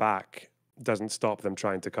pushing them back doesn't stop them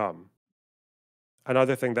trying to come.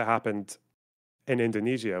 Another thing that happened in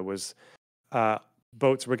Indonesia was uh,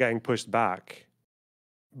 boats were getting pushed back,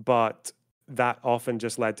 but that often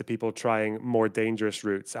just led to people trying more dangerous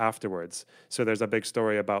routes afterwards. So there's a big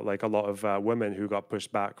story about like a lot of women who got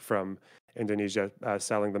pushed back from Indonesia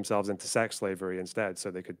selling themselves into sex slavery instead,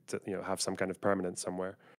 so they could have some kind of permanence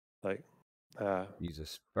somewhere. Like, uh,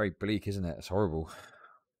 Jesus, very bleak, isn't it? It's horrible.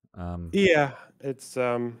 Um, yeah, it's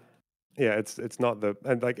not the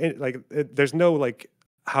and there's no like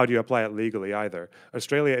how do you apply it legally either.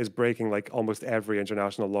 Australia is breaking like almost every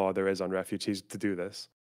international law there is on refugees to do this.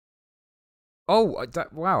 oh,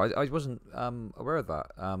 wow, I wasn't aware of that.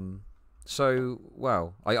 So,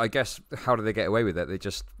 wow, I guess how do they get away with it? They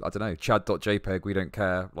just, I don't know, Chad.jpg, we don't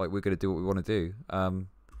care, like, we're going to do what we want to do.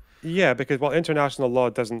 Yeah, because well, international law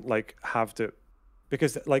doesn't like have to,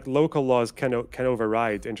 because like local laws can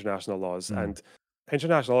override international laws, Hmm, and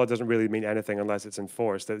international law doesn't really mean anything unless it's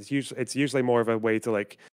enforced. It's usually more of a way to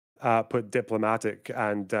like put diplomatic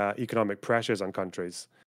and economic pressures on countries,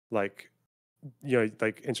 like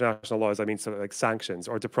like international laws. I mean, sort of like sanctions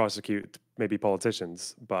or to prosecute maybe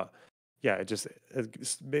politicians. But yeah,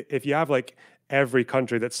 if you have like every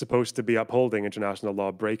country that's supposed to be upholding international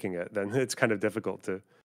law breaking it, then it's kind of difficult to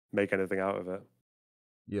make anything out of it.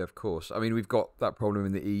 yeah, of course. I mean, we've got that problem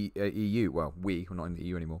in the EU. Well, we're not in the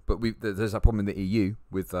EU anymore, but there's that problem in the EU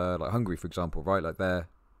with like Hungary, for example, right? Like they're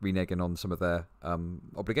reneging on some of their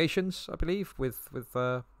obligations, I believe, with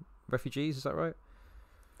refugees. Is that right?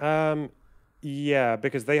 Um, yeah,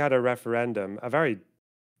 because they had a referendum, a very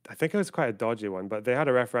I think it was quite a dodgy one, but they had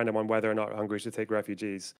a referendum on whether or not Hungary should take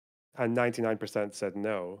refugees, and 99% said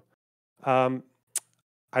no. Um,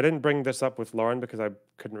 I didn't bring this up with Lauren because I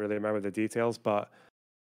couldn't really remember the details, but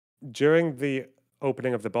during the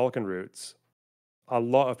opening of the Balkan routes, a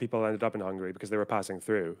lot of people ended up in Hungary because they were passing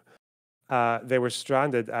through. They were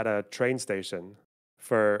stranded at a train station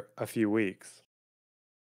for a few weeks,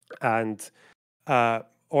 and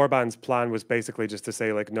Orban's plan was basically just to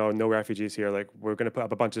say like, no, no refugees here. Like, we're going to put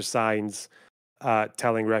up a bunch of signs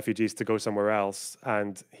telling refugees to go somewhere else,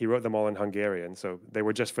 and he wrote them all in Hungarian. So they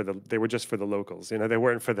were just for the locals. You know, they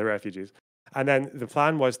weren't for the refugees. And then the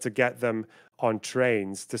plan was to get them on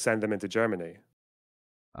trains to send them into Germany,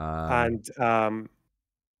 Uh, and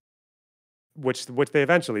which they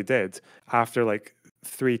eventually did after like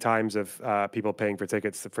three times of people paying for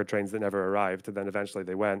tickets for trains that never arrived, and then eventually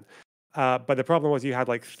they went. But the problem was you had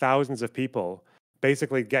like thousands of people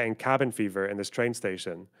basically getting cabin fever in this train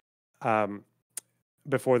station um,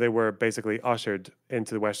 before they were basically ushered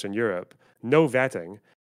into Western Europe. No vetting.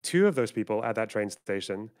 Two of those people at that train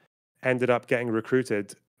station ended up getting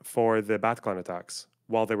recruited for the Bataclan attacks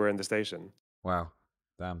while they were in the station wow.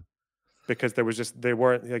 Damn. because there was just they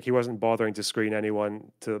weren't like he wasn't bothering to screen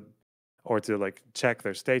anyone to or to like check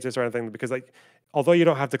their status or anything because like although you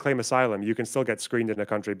don't have to claim asylum, you can still get screened in a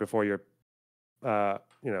country before you're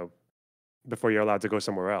you know before you're allowed to go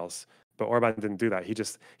somewhere else. But Orban didn't do that.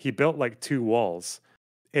 He built like two walls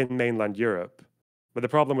in mainland Europe. But the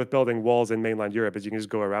problem with building walls in mainland Europe is you can just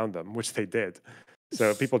go around them, which they did.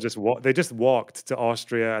 So people they just walked to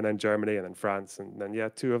Austria and then Germany and then France and then yeah,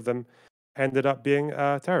 two of them ended up being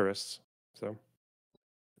terrorists. So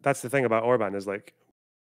that's the thing about Orban is like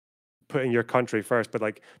putting your country first, but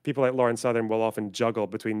like people like Lauren Southern will often juggle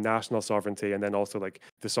between national sovereignty and then also like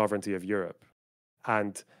the sovereignty of Europe.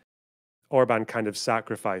 And Orban kind of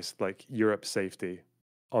sacrificed like Europe's safety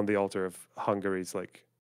on the altar of Hungary's like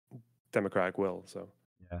democratic will. So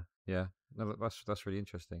Yeah, yeah. No, that's really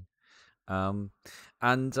interesting. Um,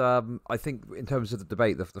 and I think in terms of the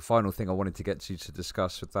debate, the final thing I wanted to get to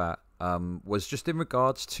discuss with that was just in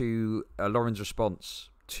regards to Lauren's response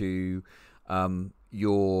to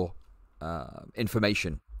your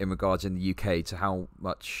information in regards in the UK to how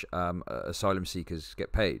much asylum seekers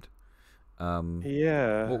get paid.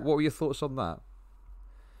 yeah, What were your thoughts on that?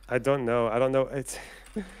 I don't know. I don't know. It's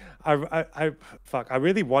fuck. I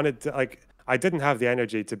really wanted to like. I didn't have the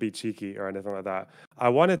energy to be cheeky or anything like that. I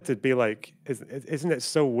wanted to be like, isn't it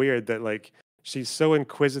so weird that like she's so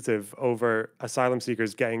inquisitive over asylum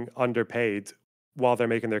seekers getting underpaid while they're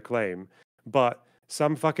making their claim, but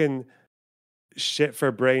some fucking shit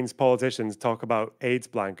for brains politicians talk about AIDS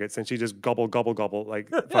blankets and she just gobble gobble gobble like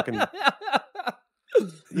fucking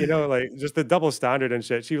like just the double standard and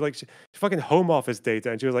shit. She fucking home office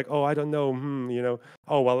data, and she was like, "Oh, I don't know,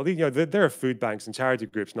 oh well, there are food banks and charity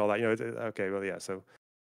groups and all that, okay, well, yeah, so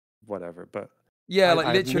whatever." But Yeah, like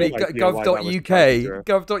I have no literally idea why that was impacting gov.uk, her.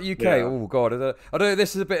 gov.uk. Yeah, Oh god, I don't know.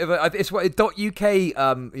 This is a bit of a it's what .uk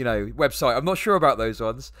website. I'm not sure about those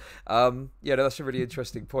ones. Yeah, no, that's a really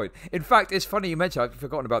interesting point. In fact, it's funny you mentioned. I've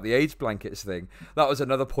forgotten about the AIDS blankets thing. That was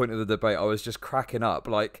another point of the debate. I was just cracking up.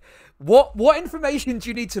 Like, what information do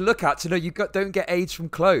you need to look at to know don't get AIDS from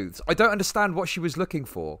clothes? I don't understand what she was looking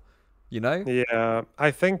for. You know? yeah.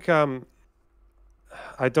 I think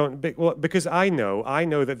I don't well because I know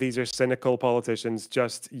that these are cynical politicians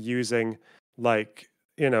just using like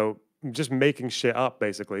just making shit up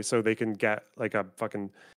basically so they can get like a fucking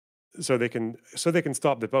so they can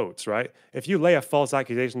stop the boats, right? If you lay a false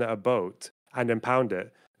accusation at a boat and impound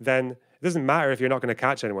it, then it doesn't matter if you're not going to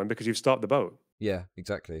catch anyone because you've stopped the boat. Yeah,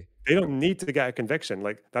 exactly. They don't need to get a conviction.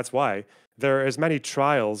 Like that's why there are as many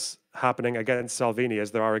trials happening against Salvini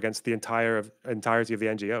as there are against the entirety of the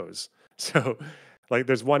NGOs. So, like,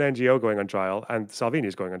 there's one NGO going on trial, and Salvini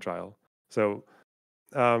is going on trial. So,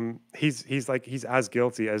 he's as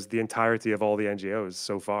guilty as the entirety of all the NGOs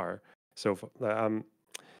so far. So,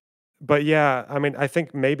 but yeah, I mean, I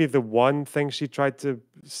think maybe the one thing she tried to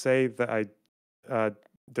say that I uh,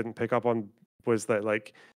 didn't pick up on was that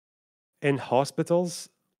like in hospitals,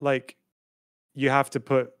 like you have to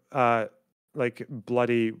put like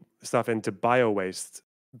bloody stuff into bio waste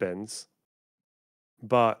bins,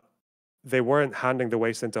 but they weren't handing the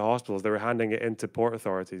waste into hospitals. They were handing it into port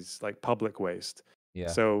authorities, like public waste. Yeah.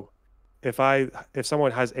 So if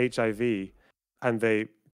someone has HIV and they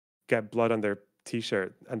get blood on their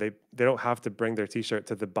t-shirt and they don't have to bring their t-shirt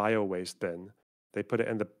to the bio waste bin. They put it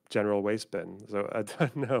in the general waste bin. So I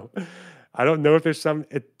don't know. I don't know if there's some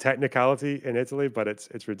technicality in Italy, but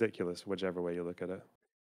it's ridiculous whichever way you look at it.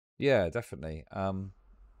 Yeah, definitely.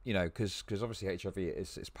 you know, because obviously HIV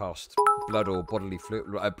is past blood or bodily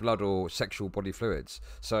fluid, blood or sexual body fluids.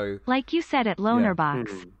 So Like you said at yeah.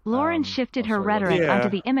 LonerBox, Lauren shifted Oh, her sorry, what rhetoric was onto Yeah.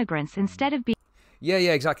 the immigrants instead of being. Yeah,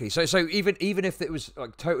 yeah, exactly. So even if it was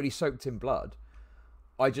like totally soaked in blood,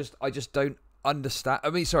 I just don't understand.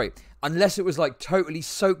 I mean, sorry, unless it was like totally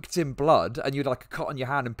soaked in blood and you'd like a cut on your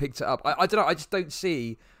hand and picked it up. I don't know. I just don't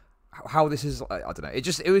see how this is. I don't know.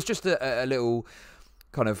 It was just a little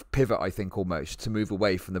kind of pivot, I think, almost to move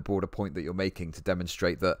away from the broader point that you're making to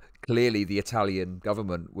demonstrate that clearly the Italian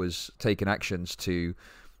government was taking actions to,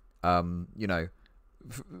 you know,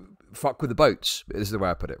 fuck with the boats. This is the way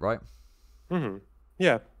I put it, right? Hmm.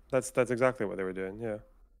 Yeah, that's exactly what they were doing. Yeah.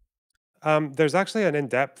 There's actually an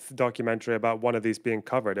in-depth documentary about one of these being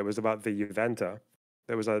covered. It was about the Juventa.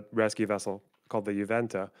 There was a rescue vessel called the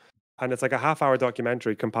Juventa, and it's like a half-hour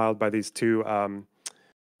documentary compiled by these two.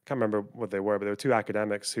 Can't remember what they were, but there were two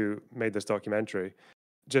academics who made this documentary,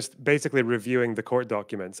 just basically reviewing the court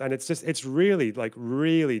documents. And it's really like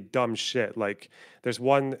really dumb shit. Like there's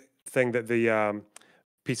one thing that the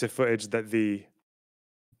piece of footage that the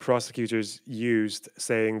prosecutors used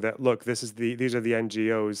saying that, look, these are the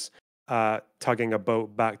NGOs tugging a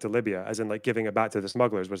boat back to Libya, as in like giving it back to the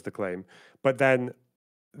smugglers was the claim. But then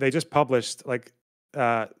they just published like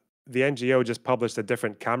uh, the NGO just published a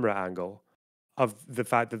different camera angle of the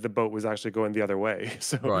fact that the boat was actually going the other way.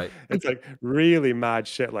 So Right. it's like really mad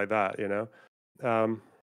shit like that, you know? Um,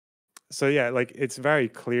 so yeah, like it's very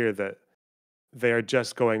clear that they are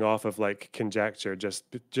just going off of like conjecture just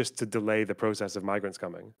to delay the process of migrants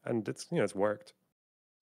coming. And it's, you know, it's worked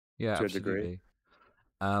Yeah, to a degree. absolutely.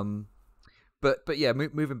 Um, but yeah,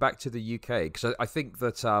 moving back to the UK, because I think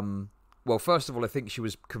that well, first of all, I think she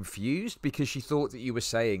was confused because she thought that you were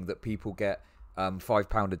saying that people get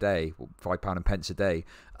 £5 a day, or £5 and pence a day,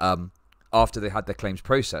 after they had their claims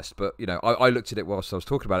processed. But you know, I looked at it whilst I was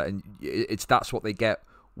talking about it, and that's what they get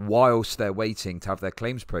whilst they're waiting to have their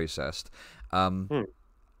claims processed. Hmm.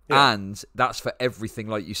 Yeah. And that's for everything,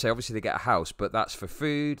 like you say. Obviously, they get a house, but that's for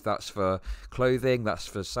food, that's for clothing, that's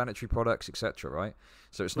for sanitary products, etc. Right?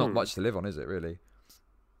 So it's not Hmm. much to live on, is it? Really?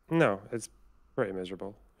 No, it's pretty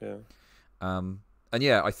miserable. Yeah. And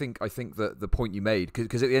yeah, I think that the point you made,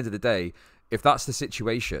 because at the end of the day, if that's the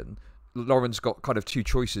situation, Lauren's got kind of two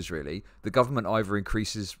choices really. The government either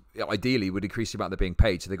ideally would increase the amount they're being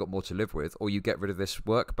paid, so they got more to live with, or you get rid of this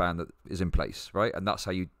work ban that is in place, right? And that's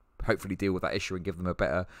how you hopefully deal with that issue and give them a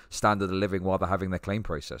better standard of living while they're having their claim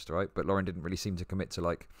processed, right? But Lauren didn't really seem to commit to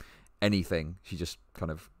like anything. She just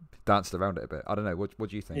kind of danced around it a bit. I don't know. What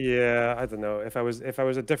do you think? Yeah, I don't know. If I was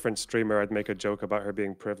a different streamer, I'd make a joke about her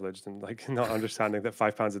being privileged and like not understanding that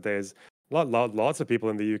 £5 a day is lots of people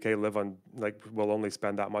in the UK live on like will only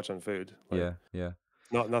spend that much on food. Like Yeah, yeah,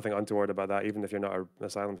 nothing untoward about that, even if you're not an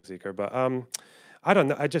asylum seeker. But I don't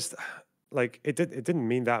know. I just like it didn't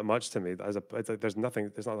mean that much to me. It's like there's not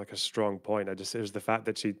like a strong point. It was the fact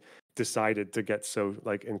that she decided to get so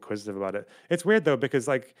like inquisitive about it. It's weird though because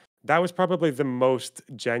like that was probably the most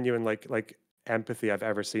genuine like empathy I've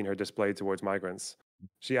ever seen her display towards migrants.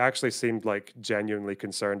 She actually seemed like genuinely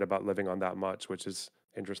concerned about living on that much, which is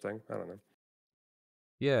interesting. I don't know.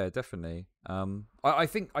 yeah, definitely. I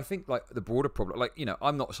think like the broader problem, like you know,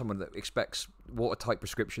 I'm not someone that expects watertight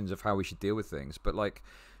prescriptions of how we should deal with things, but like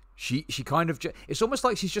she kind of it's almost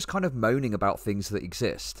like she's just kind of moaning about things that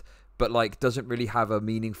exist, but like doesn't really have a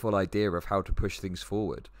meaningful idea of how to push things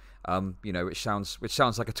forward. You know, which sounds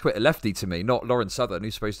like a Twitter lefty to me, not Lauren Southern,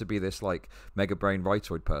 who's supposed to be this like mega brain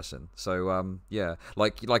rightoid person. So yeah,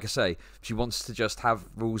 like I say, she wants to just have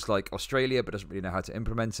rules like Australia, but doesn't really know how to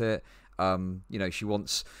implement it. You know, she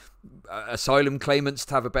wants asylum claimants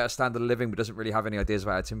to have a better standard of living, but doesn't really have any ideas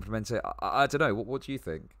about how to implement it. I don't know. What do you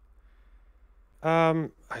think?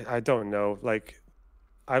 I don't know. Like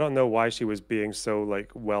I don't know why she was being so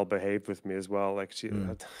like well behaved with me as well. Like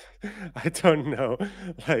Mm. I don't know.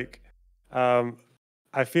 Like, um,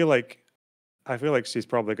 I feel like I feel like she's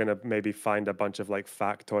probably gonna maybe find a bunch of like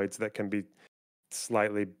factoids that can be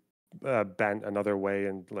slightly bent another way,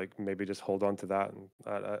 and like maybe just hold on to that. And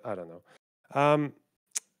I don't know. Um,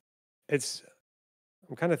 it's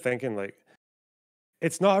I'm kind of thinking like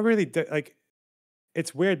it's not really like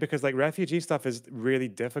it's weird because like refugee stuff is really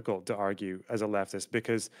difficult to argue as a leftist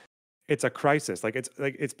because it's a crisis.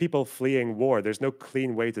 It's people fleeing war. There's no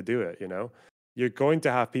clean way to do it, you know? You're going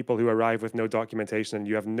to have people who arrive with no documentation and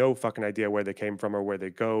you have no fucking idea where they came from or where they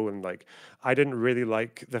go. And like, I didn't really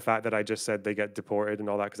like the fact that I just said they get deported and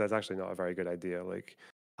all that because that's actually not a very good idea. Like,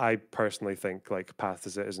 I personally think like path to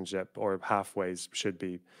citizenship or halfways should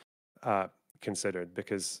be uh, considered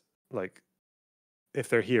because like if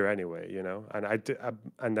they're here anyway, you know, and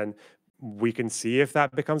and then we can see if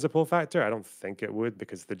that becomes a pull factor. I don't think it would,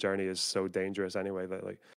 because the journey is so dangerous anyway that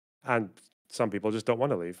like, and some people just don't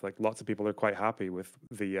want to leave. Like lots of people are quite happy with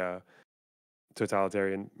the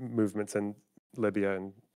totalitarian movements in Libya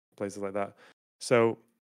and places like that. So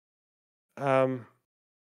um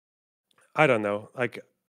I don't know. Like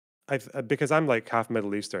because I'm like half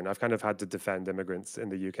Middle Eastern, I've kind of had to defend immigrants in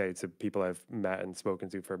the UK to people I've met and spoken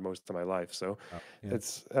to for most of my life. So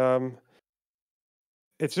Yeah.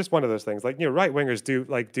 it's just one of those things. Like, you know, right wingers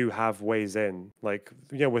do have ways in. Like,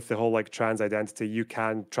 you know, with the whole like trans identity, you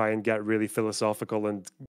can try and get really philosophical and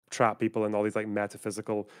trap people in all these like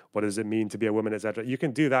metaphysical, what does it mean to be a woman, etc. You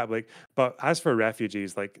can do that, like, but as for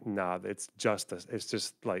refugees, like, nah, it's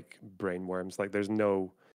just like brainworms. Like, there's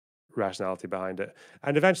no rationality behind it.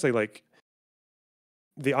 And eventually, like,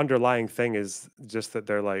 the underlying thing is just that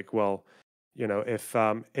they're like, well, you know, if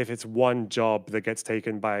it's one job that gets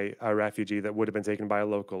taken by a refugee that would have been taken by a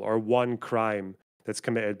local, or one crime that's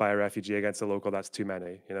committed by a refugee against a local, that's too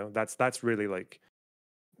many. You know, that's really like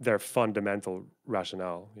their fundamental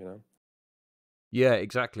rationale. You know. Yeah,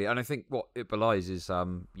 exactly. And I think what it belies is,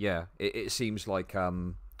 yeah, it seems like,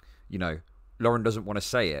 you know, Lauren doesn't want to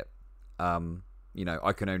say it. You know,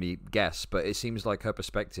 I can only guess, but it seems like her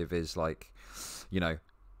perspective is like, you know,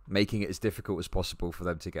 making it as difficult as possible for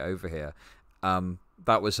them to get over here.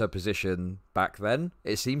 That was her position back then.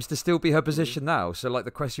 It seems to still be her position now. So, like,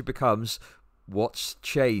 the question becomes, what's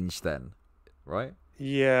changed then, right?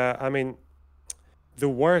 Yeah, I mean, the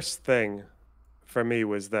worst thing for me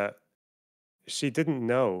was that she didn't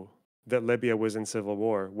know that Libya was in civil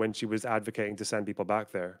war when she was advocating to send people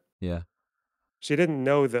back there. Yeah. She didn't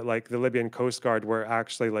know that like the Libyan Coast Guard were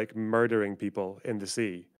actually like murdering people in the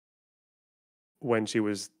sea when she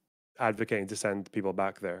was advocating to send people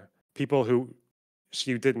back there. People who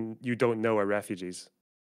you don't know are refugees.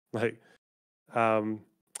 Like, um,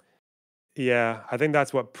 yeah, I think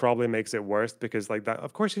that's what probably makes it worse, because like that,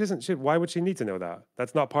 of course she doesn't, why would she need to know that?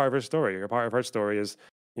 That's not part of her story. Or part of her story is,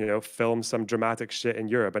 you know, film some dramatic shit in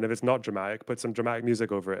Europe. And if it's not dramatic, put some dramatic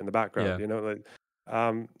music over it in the background, Yeah. you know, like,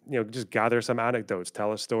 you know, just gather some anecdotes,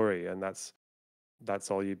 tell a story. And that's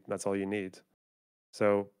all you need.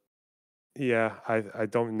 So yeah, I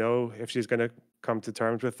don't know if she's going to come to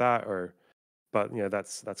terms with that, or, but you know,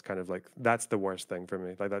 that's kind of like, that's the worst thing for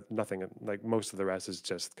me. Like that, nothing, like most of the rest is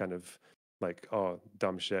just kind of like, oh,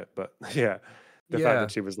 dumb shit. But yeah, the fact Yeah.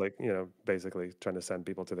 that she was like, you know, basically trying to send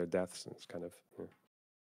people to their deaths is kind of,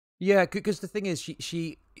 Yeah, because the thing is,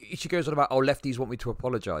 she goes on about, oh, lefties want me to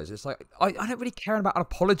apologize. It's like, I don't really care about an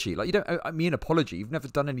apology. Like, you don't owe me an apology. You've never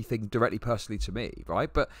done anything directly personally to me,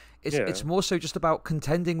 right? But it's yeah, more so just about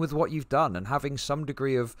contending with what you've done and having some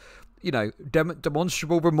degree of, you know,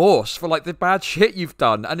 demonstrable remorse for like the bad shit you've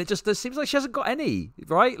done. And it seems like she hasn't got any,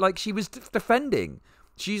 right? Like she was defending.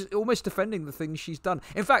 She's almost defending the things she's done.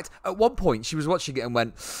 In fact, at one point she was watching it and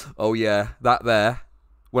went, oh yeah, that there.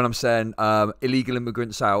 When I'm saying illegal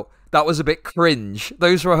immigrants out, that was a bit cringe.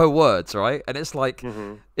 Those were her words, right? And it's like,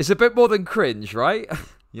 it's a bit more than cringe, right?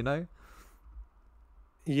 You know?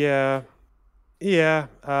 yeah, yeah.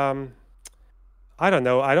 I don't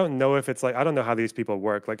know. I don't know if it's like, I don't know how these people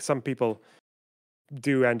work. Like some people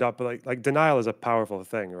do end up like denial is a powerful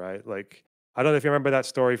thing, right? Like I don't know if you remember that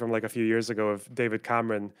story from like a few years ago of David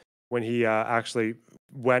Cameron when he actually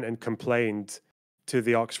went and complained to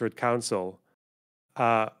the Oxford Council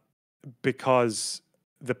uh, because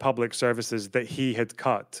the public services that he had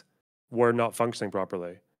cut were not functioning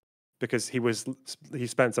properly. Because he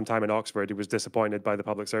spent some time in Oxford, he was disappointed by the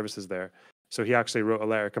public services there, so he actually wrote a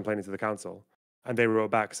letter complaining to the council, and they wrote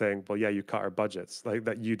back saying, "Well, yeah, you cut our budgets, like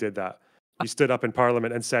that. You did that. You stood up in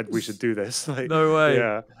Parliament and said we should do this." Like, No way.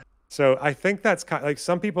 yeah. So I think that's kind like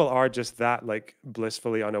some people are just that like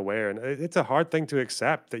blissfully unaware, and it's a hard thing to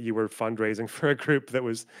accept that you were fundraising for a group that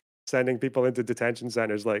was sending people into detention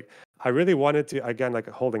centers. Like, I really wanted to, again, like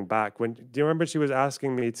holding back. When do you remember she was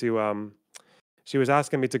asking me to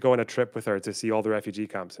go on a trip with her to see all the refugee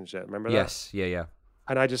camps and shit. Remember that? Yes. Yeah.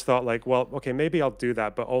 And I just thought like, well, okay, maybe I'll do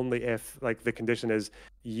that, but only if like the condition is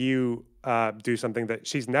you do something that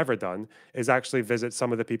she's never done, is actually visit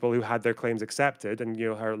some of the people who had their claims accepted and, you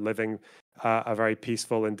know, are living a very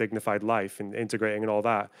peaceful and dignified life and integrating and all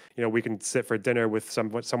that. You know, we can sit for dinner with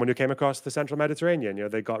someone who came across the Central Mediterranean. You know,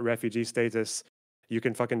 they got refugee status. You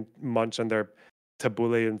can fucking munch on their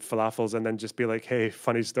tabbouleh and falafels and then just be like, hey,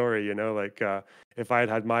 funny story, you know, like if I had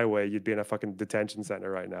had my way, you'd be in a fucking detention center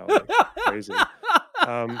right now. Like, crazy.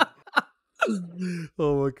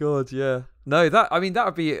 Oh my god, yeah. No, that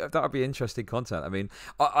would be interesting content. I mean,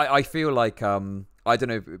 I feel like I don't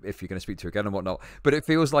know if you're going to speak to her again or whatnot, but it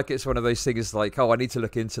feels like it's one of those things like, oh, I need to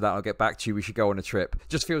look into that. I'll get back to you. We should go on a trip.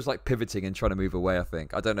 Just feels like pivoting and trying to move away, I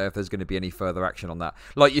think. I don't know if there's going to be any further action on that.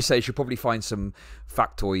 Like you say, she'll probably find some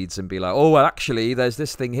factoids and be like, oh, well, actually, there's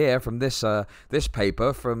this thing here from this this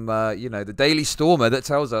paper from, the Daily Stormer that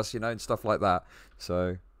tells us, and stuff like that.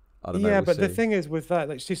 So, I don't know. Yeah, We'll but the see. thing is with that,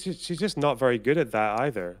 like she's just not very good at that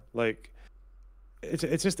either. Like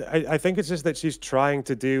it's just I think it's just that she's trying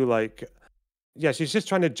to do like yeah, she's just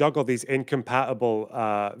trying to juggle these incompatible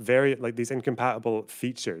these incompatible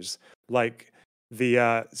features like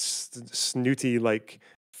the snooty like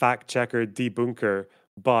fact checker debunker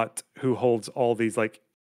but who holds all these like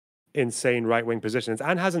insane right-wing positions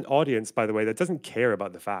and has an audience by the way that doesn't care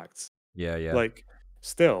about the facts. Yeah, yeah. Like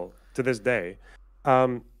still to this day.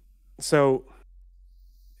 Um so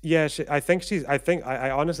yeah, I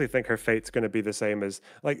honestly think her fate's going to be the same as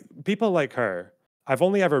like people like her. I've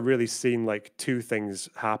only ever really seen like two things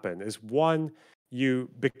happen. Is one, you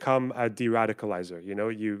become a de-radicalizer,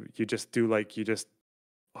 you just do like you just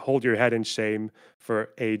hold your head in shame for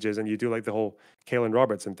ages and you do like the whole Kalen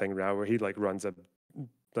Robertson thing now where he like runs a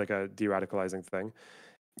like a de-radicalizing thing.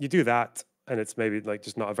 You do that and it's maybe like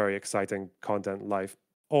just not a very exciting content life.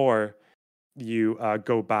 Or you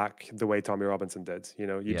go back the way Tommy Robinson did.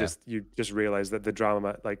 Yeah. You just realize that the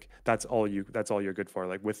drama, like that's all you're good for.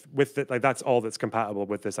 Like with it, like that's all that's compatible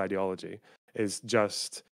with this ideology is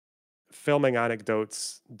just filming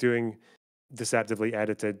anecdotes, doing deceptively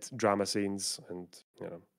edited drama scenes, and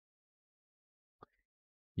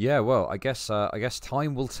Yeah, well, I guess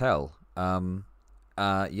time will tell.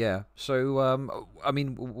 Yeah. So, I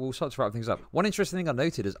mean, we'll start to wrap things up. One interesting thing I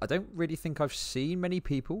noted is I don't really think I've seen many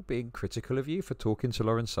people being critical of you for talking to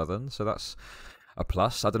Lauren Southern, so that's a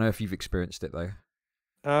plus. I don't know if you've experienced it though.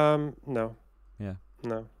 No, Yeah.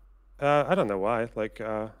 no, I don't know why. Like,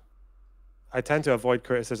 I tend to avoid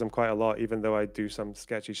criticism quite a lot, even though I do some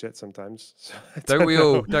sketchy shit sometimes. So I Don't we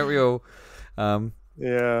all? know. Don't we all? Um,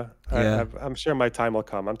 Yeah, yeah. I'm sure my time will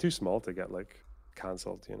come. I'm too small to get like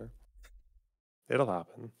cancelled. It'll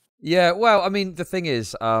happen. Yeah, well, I mean, the thing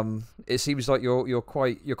is, it seems like you're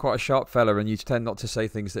quite a sharp fella, and you tend not to say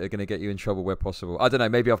things that are going to get you in trouble where possible. I don't know,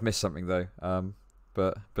 maybe I've missed something though.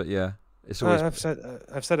 But yeah, it's always.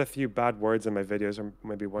 I've said a few bad words in my videos, or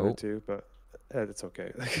maybe one or Oh. two, but it's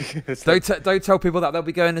okay. It's Don't tell people that they'll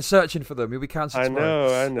be going and searching for them. You'll be cancelled I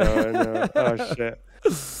tomorrow. know, I know. Oh shit.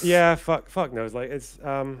 Yeah, fuck knows. Like it's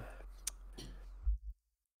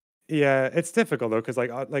yeah, it's difficult though, because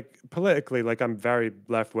like politically, like I'm very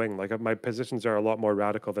left wing. Like my positions are a lot more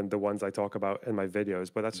radical than the ones I talk about in my videos.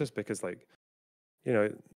 But that's just because like you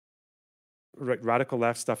know radical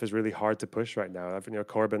left stuff is really hard to push right now.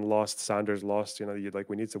 Corbyn lost, Sanders lost.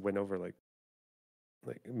 We need to win over like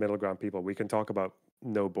middle ground people. We can talk about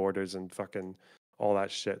no borders and fucking all that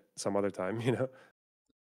shit some other time.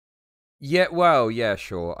 Yeah, well, yeah,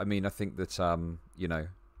 sure. I mean, I think that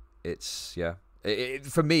it's yeah.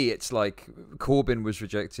 For me, it's like Corbyn was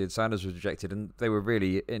rejected, Sanders was rejected, and they were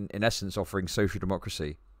really, in essence, offering social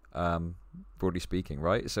democracy, broadly speaking,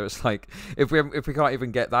 right? So it's like if we can't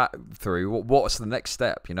even get that through, what's the next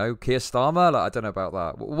step? Keir Starmer? Like, I don't know about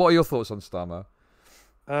that. What are your thoughts on Starmer?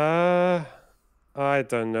 I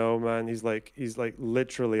don't know, man. He's like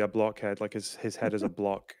literally a blockhead. Like his head is a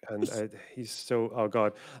block, and he's so oh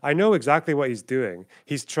god. I know exactly what he's doing.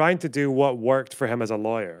 He's trying to do what worked for him as a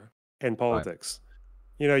lawyer in Right. politics.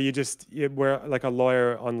 Where like a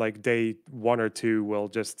lawyer on like day one or two will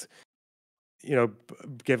just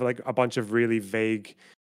give like a bunch of really vague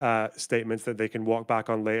statements that they can walk back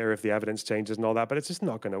on later if the evidence changes and all that. But it's just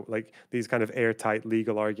not gonna like these kind of airtight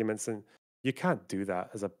legal arguments, and you can't do that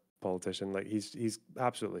as a politician. Like he's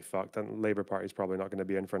absolutely fucked, and Labour Party's probably not going to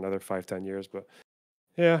be in for another 5-10 years. But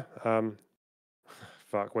yeah,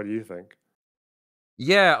 fuck. What do you think?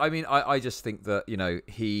 Yeah, I mean, I just think that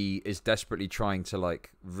he is desperately trying to like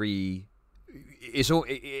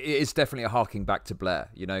it's definitely a harking back to Blair.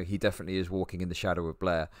 He definitely is walking in the shadow of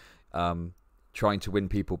Blair, trying to win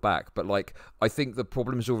people back. But like, I think the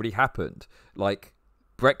problem's already happened. Like,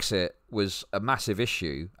 Brexit was a massive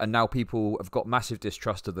issue, and now people have got massive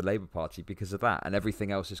distrust of the Labour Party because of that, and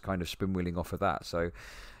everything else is kind of spinwheeling off of that. So,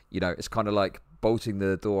 it's kind of like bolting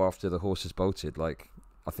the door after the horse is bolted. Like,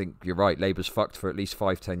 I think you're right. Labour's fucked for at least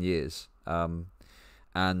 5-10 years.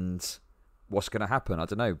 And what's going to happen? I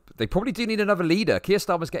don't know. They probably do need another leader. Keir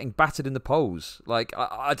Starmer's getting battered in the polls. Like,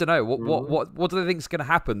 I don't know. What do they think is going to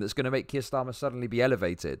happen that's going to make Keir Starmer suddenly be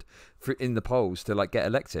elevated in the polls to like get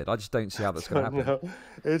elected? I just don't see how that's going to happen. No,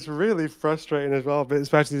 it's really frustrating as well, but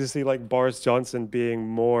especially to see like Boris Johnson being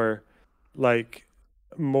more like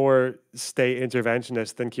more state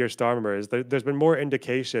interventionist than Keir Starmer is. There's been more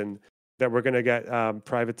indication that we're going to get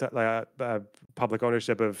public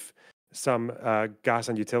ownership of some gas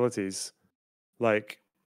and utilities, like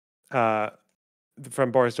uh,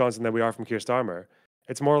 from Boris Johnson than we are from Keir Starmer.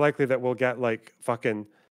 It's more likely that we'll get like fucking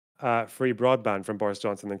free broadband from Boris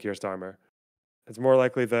Johnson than Keir Starmer. It's more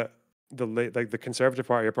likely that the Conservative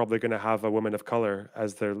Party are probably going to have a woman of color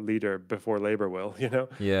as their leader before Labour will. You know,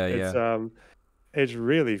 Yeah, it's yeah. it's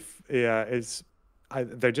really yeah,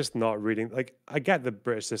 they're just not reading. Like, I get the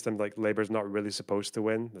British system, like Labour's not really supposed to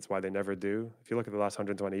win. That's why they never do. If you look at the last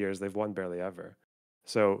 120 years, they've won barely ever.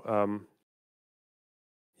 So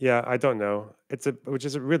yeah, I don't know. Which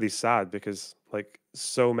is really sad because like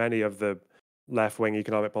so many of the left wing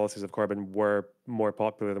economic policies of Corbyn were more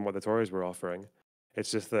popular than what the Tories were offering. It's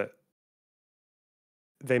just that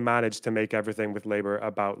they managed to make everything with Labour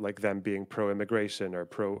about like them being pro-immigration or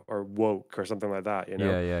pro or woke or something like that. You know,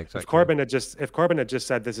 Yeah, yeah, if exactly. Corbyn had just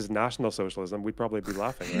said this is national socialism, we'd probably be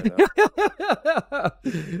laughing right now.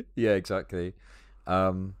 Yeah, exactly.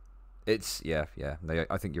 It's yeah, yeah. No,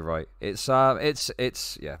 I think you're right. It's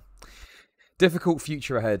yeah, difficult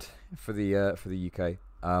future ahead for the UK.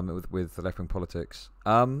 With the left wing politics.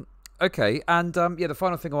 Okay, and yeah, the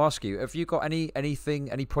final thing I'll ask you: have you got any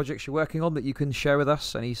projects you're working on that you can share with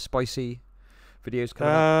us? Any spicy videos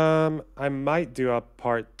coming up? I might do a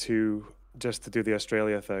part 2 just to do the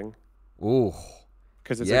Australia thing Oh,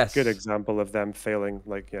 because it's a good yes. example of them failing.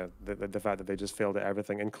 Like, yeah, the fact that they just failed at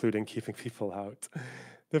everything, including keeping people out.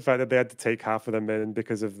 The fact that they had to take half of them in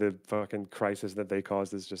because of the fucking crisis that they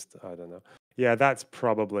caused is just, I don't know. Yeah, that's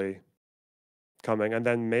probably coming. And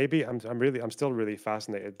then maybe I'm still really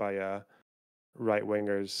fascinated by right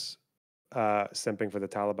wingers simping for the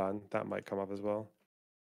Taliban. That might come up as well.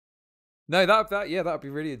 No, that'd be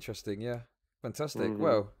really interesting. Yeah, fantastic. Hmm.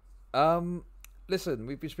 Well, listen,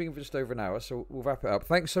 we've been speaking for just over an hour, so we'll wrap it up.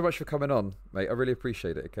 Thanks so much for coming on, mate. I really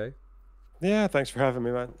appreciate it. Okay. Yeah, thanks for having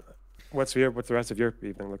me, man. What's the rest of your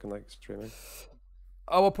evening looking like streaming?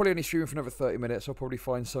 Oh, I'll probably only stream for another 30 minutes. I'll probably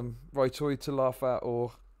find some Raitoid to laugh at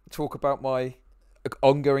or talk about my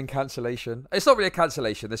ongoing cancellation. It's not really a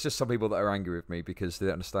cancellation. There's just some people that are angry with me because they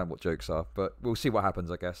don't understand what jokes are. But we'll see what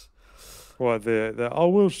happens, I guess. What the I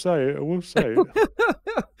will say it, I will say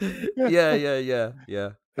it. Yeah.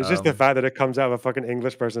 It's just the fact that it comes out of a fucking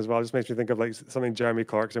English person as well. It just makes me think of like something Jeremy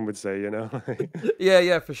Clarkson would say, you know?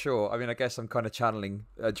 yeah, for sure. I mean, I guess I'm kind of channeling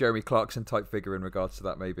a Jeremy Clarkson type figure in regards to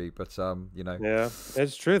that, maybe. But you know. Yeah,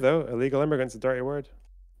 it's true though. Illegal immigrant's a dirty word.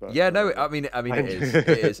 But Yeah, no, I mean, it is. It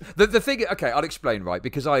is. The thing, okay, I'll explain, right?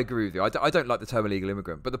 Because I agree with you. I don't like the term illegal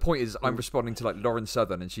immigrant, but the point is, I'm responding to like Lauren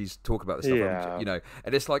Southern, and she's talking about this stuff. Yeah. You know,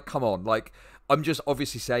 and it's like, come on, like, I'm just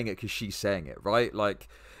obviously saying it because she's saying it, right? Like,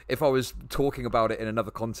 if I was talking about it in another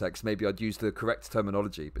context, maybe I'd use the correct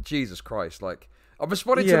terminology. But Jesus Christ, like, I'm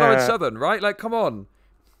responding to Lauren Southern, right? Like, come on.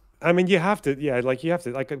 I mean, you have to,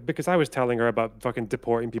 like, because I was telling her about fucking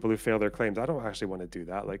deporting people who fail their claims. I don't actually want to do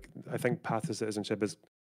that. Like, I think path to citizenship is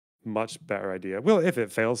much better idea. Well, if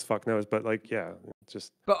it fails, fuck knows. But like, yeah,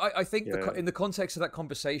 just. But I think Yeah. in the context of that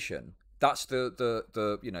conversation, that's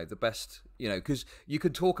the you know the best, you know, because you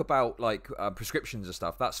can talk about like prescriptions and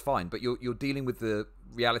stuff. That's fine, but you're dealing with the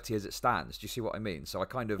reality as it stands. Do you see what I mean? So I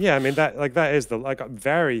kind of Yeah, I mean that is the like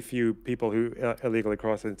very few people who illegally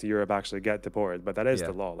cross into Europe actually get deported, but that is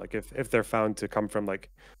the law. Like if they're found to come from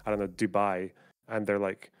like I don't know Dubai and they're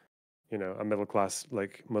like you know a middle class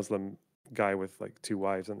like Muslim guy with like 2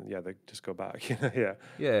 wives and yeah they just go back. Yeah.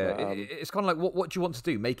 Yeah, But, it's kind of like what do you want to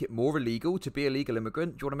do? Make it more illegal to be a legal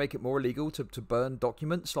immigrant? Do you want to make it more illegal to burn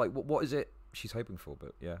documents? Like what is it she's hoping for?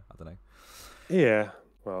 But yeah, I don't know. yeah.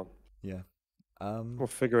 Well. Yeah. We'll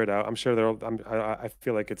figure it out. I'm sure there'll. I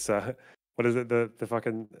feel like it's what is it? The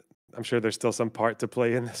fucking. I'm sure there's still some part to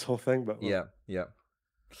play in this whole thing, but well. Yeah.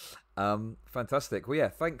 Fantastic. Well, yeah.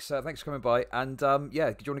 Thanks for coming by. And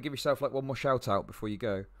yeah, do you want to give yourself like one more shout out before you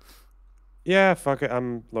go? Yeah, fuck it.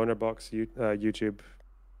 I'm LonerBox, YouTube.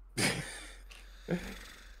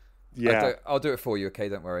 Yeah, I'll do it for you. Okay,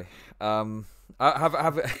 don't worry. Have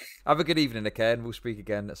have a good evening, okay, and we'll speak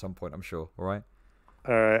again at some point. I'm sure. All right.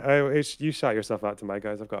 all right. You shout yourself out to my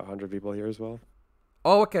guys. I've got 100 people here as well.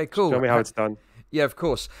 Oh, okay, cool. Show me how it's done. Yeah, of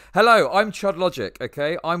course. Hello, I'm Chud Logic,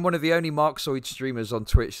 okay? I'm one of the only Marksoid streamers on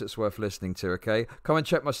Twitch that's worth listening to, okay? Come and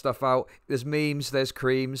check my stuff out. There's memes, there's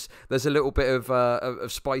creams, there's a little bit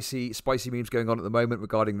of spicy memes going on at the moment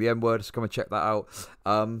regarding the M-word, so come and check that out.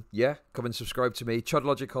 Yeah, come and subscribe to me. Chud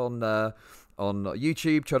Logic on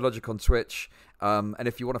YouTube, Chud Logic on Twitch. And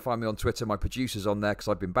if you want to find me on Twitter, my producer's on there because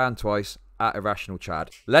I've been banned twice, at Irrational Chad.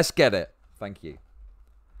 Let's get it. Thank you.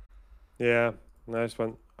 Yeah, nice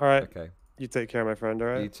one. All right. Okay. You take care, my friend. All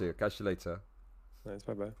You right. too. Catch you later. Nice.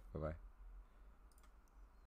 Bye bye. Bye bye.